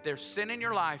brings, if there's sin in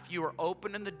your life, you are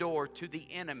opening the door to the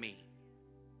enemy.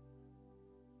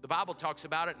 The Bible talks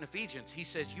about it in Ephesians. He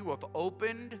says you have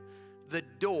opened the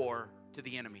door to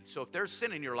the enemy. So if there's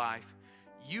sin in your life,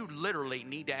 you literally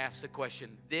need to ask the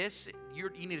question, you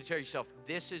need to tell yourself,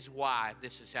 this is why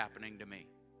this is happening to me.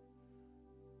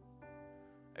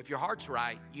 If your heart's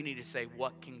right, you need to say,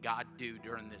 what can God do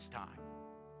during this time?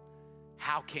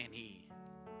 How can He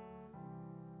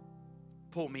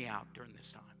pull me out during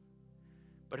this time?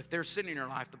 But if there's sin in your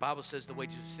life, the Bible says the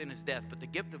wages of sin is death, but the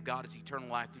gift of God is eternal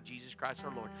life through Jesus Christ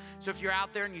our Lord. So if you're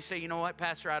out there and you say, you know what,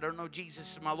 Pastor, I don't know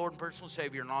Jesus as my Lord and personal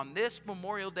Savior, and on this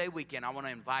Memorial Day weekend, I want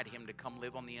to invite Him to come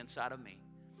live on the inside of me.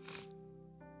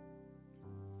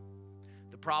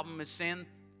 The problem is sin.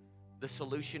 The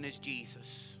solution is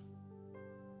Jesus.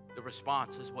 The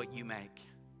response is what you make.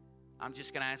 I'm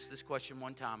just going to ask this question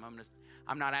one time.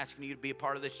 I'm not asking you to be a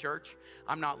part of this church.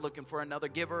 I'm not looking for another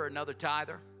giver or another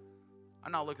tither.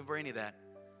 I'm not looking for any of that.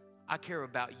 I care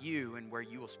about you and where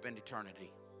you will spend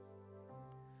eternity.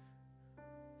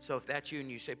 So if that's you and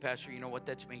you say, Pastor, you know what,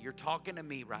 that's me. You're talking to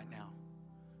me right now.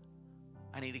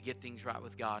 I need to get things right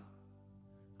with God.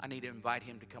 I need to invite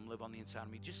Him to come live on the inside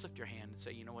of me. Just lift your hand and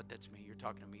say, you know what, that's me. You're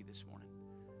talking to me this morning.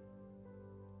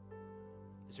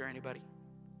 Is there anybody?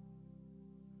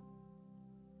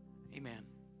 Amen.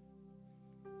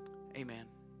 Amen.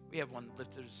 We have one that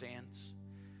lifted his hands.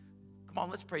 Come on,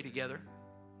 let's pray together.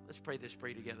 Let's pray this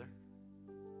prayer together.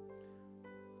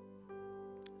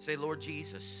 Say, Lord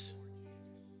Jesus,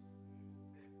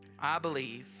 I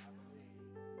believe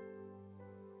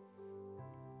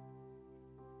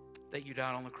that you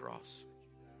died on the cross.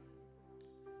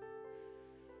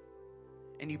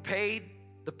 And you paid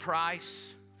the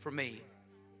price for me.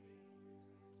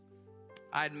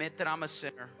 I admit that I'm a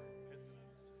sinner.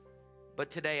 But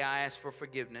today I ask for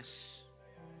forgiveness.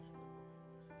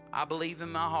 I believe in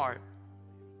my heart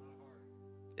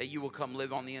that you will come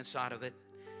live on the inside of it.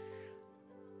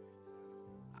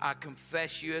 I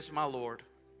confess you as my Lord.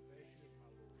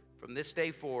 From this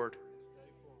day forward,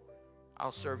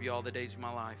 I'll serve you all the days of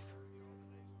my life.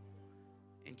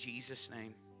 In Jesus'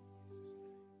 name,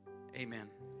 amen.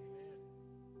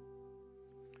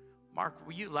 Mark,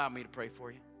 will you allow me to pray for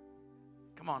you?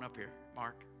 Come on up here,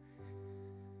 Mark.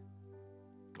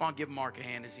 Come on, give Mark a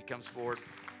hand as he comes forward.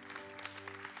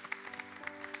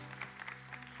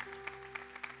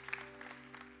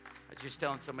 I was just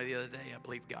telling somebody the other day, I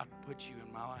believe God put you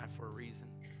in my life for a reason.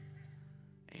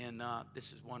 And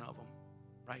this is one of them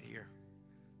right here.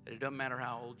 That it doesn't matter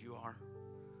how old you are.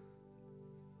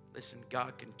 Listen,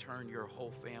 God can turn your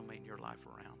whole family and your life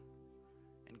around.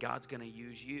 And God's going to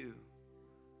use you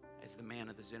as the man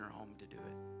of the Zinner home to do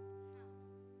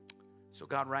it. So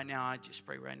God, right now, I just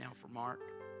pray right now for Mark.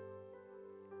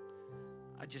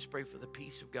 I just pray for the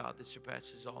peace of God that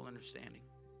surpasses all understanding.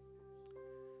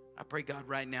 I pray, God,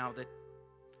 right now that,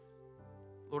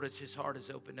 Lord, as his heart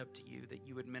is opened up to you, that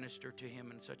you would minister to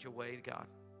him in such a way, God,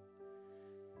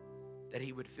 that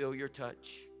he would feel your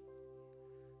touch.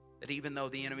 That even though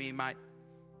the enemy might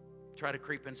try to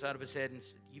creep inside of his head and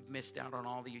say, you've missed out on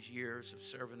all these years of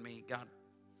serving me, God,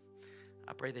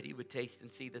 I pray that he would taste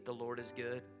and see that the Lord is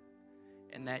good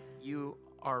and that you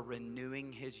are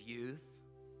renewing his youth.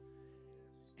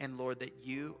 And Lord, that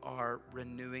you are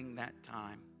renewing that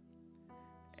time.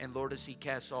 And Lord, as he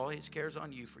casts all his cares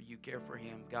on you, for you care for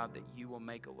him, God, that you will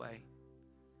make a way.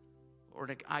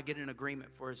 Lord, I get an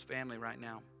agreement for his family right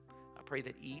now. I pray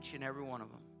that each and every one of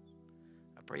them,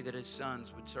 I pray that his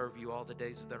sons would serve you all the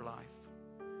days of their life.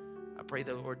 I pray,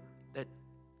 that, Lord, that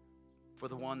for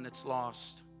the one that's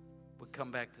lost would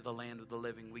come back to the land of the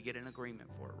living. We get an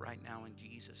agreement for it right now in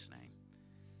Jesus' name.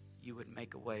 You would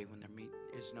make a way when there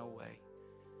is no way.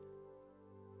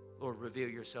 Lord, reveal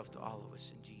yourself to all of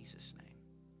us in Jesus' name.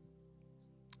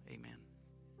 Amen.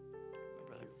 My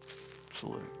brother,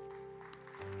 salute.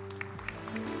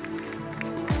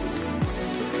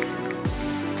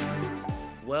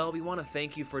 Well, we want to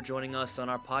thank you for joining us on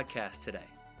our podcast today.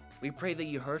 We pray that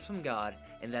you heard from God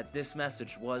and that this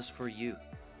message was for you.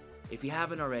 If you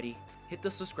haven't already, hit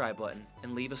the subscribe button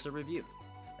and leave us a review.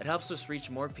 It helps us reach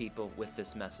more people with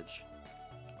this message.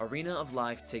 Arena of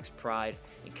Life takes pride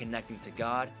in connecting to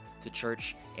God, to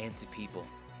church, and to people,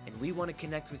 and we want to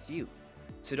connect with you.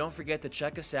 So don't forget to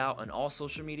check us out on all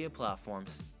social media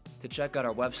platforms, to check out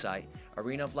our website,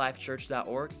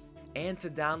 arenaoflifechurch.org, and to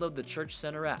download the Church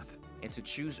Center app, and to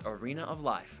choose Arena of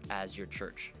Life as your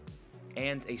church.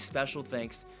 And a special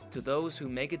thanks to those who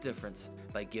make a difference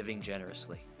by giving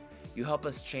generously. You help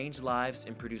us change lives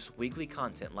and produce weekly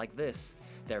content like this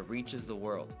that reaches the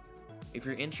world. If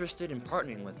you're interested in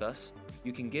partnering with us,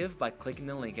 you can give by clicking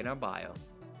the link in our bio,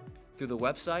 through the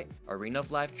website,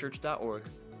 arenaoflifechurch.org,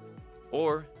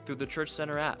 or through the Church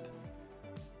Center app.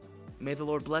 May the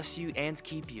Lord bless you and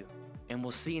keep you, and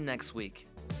we'll see you next week.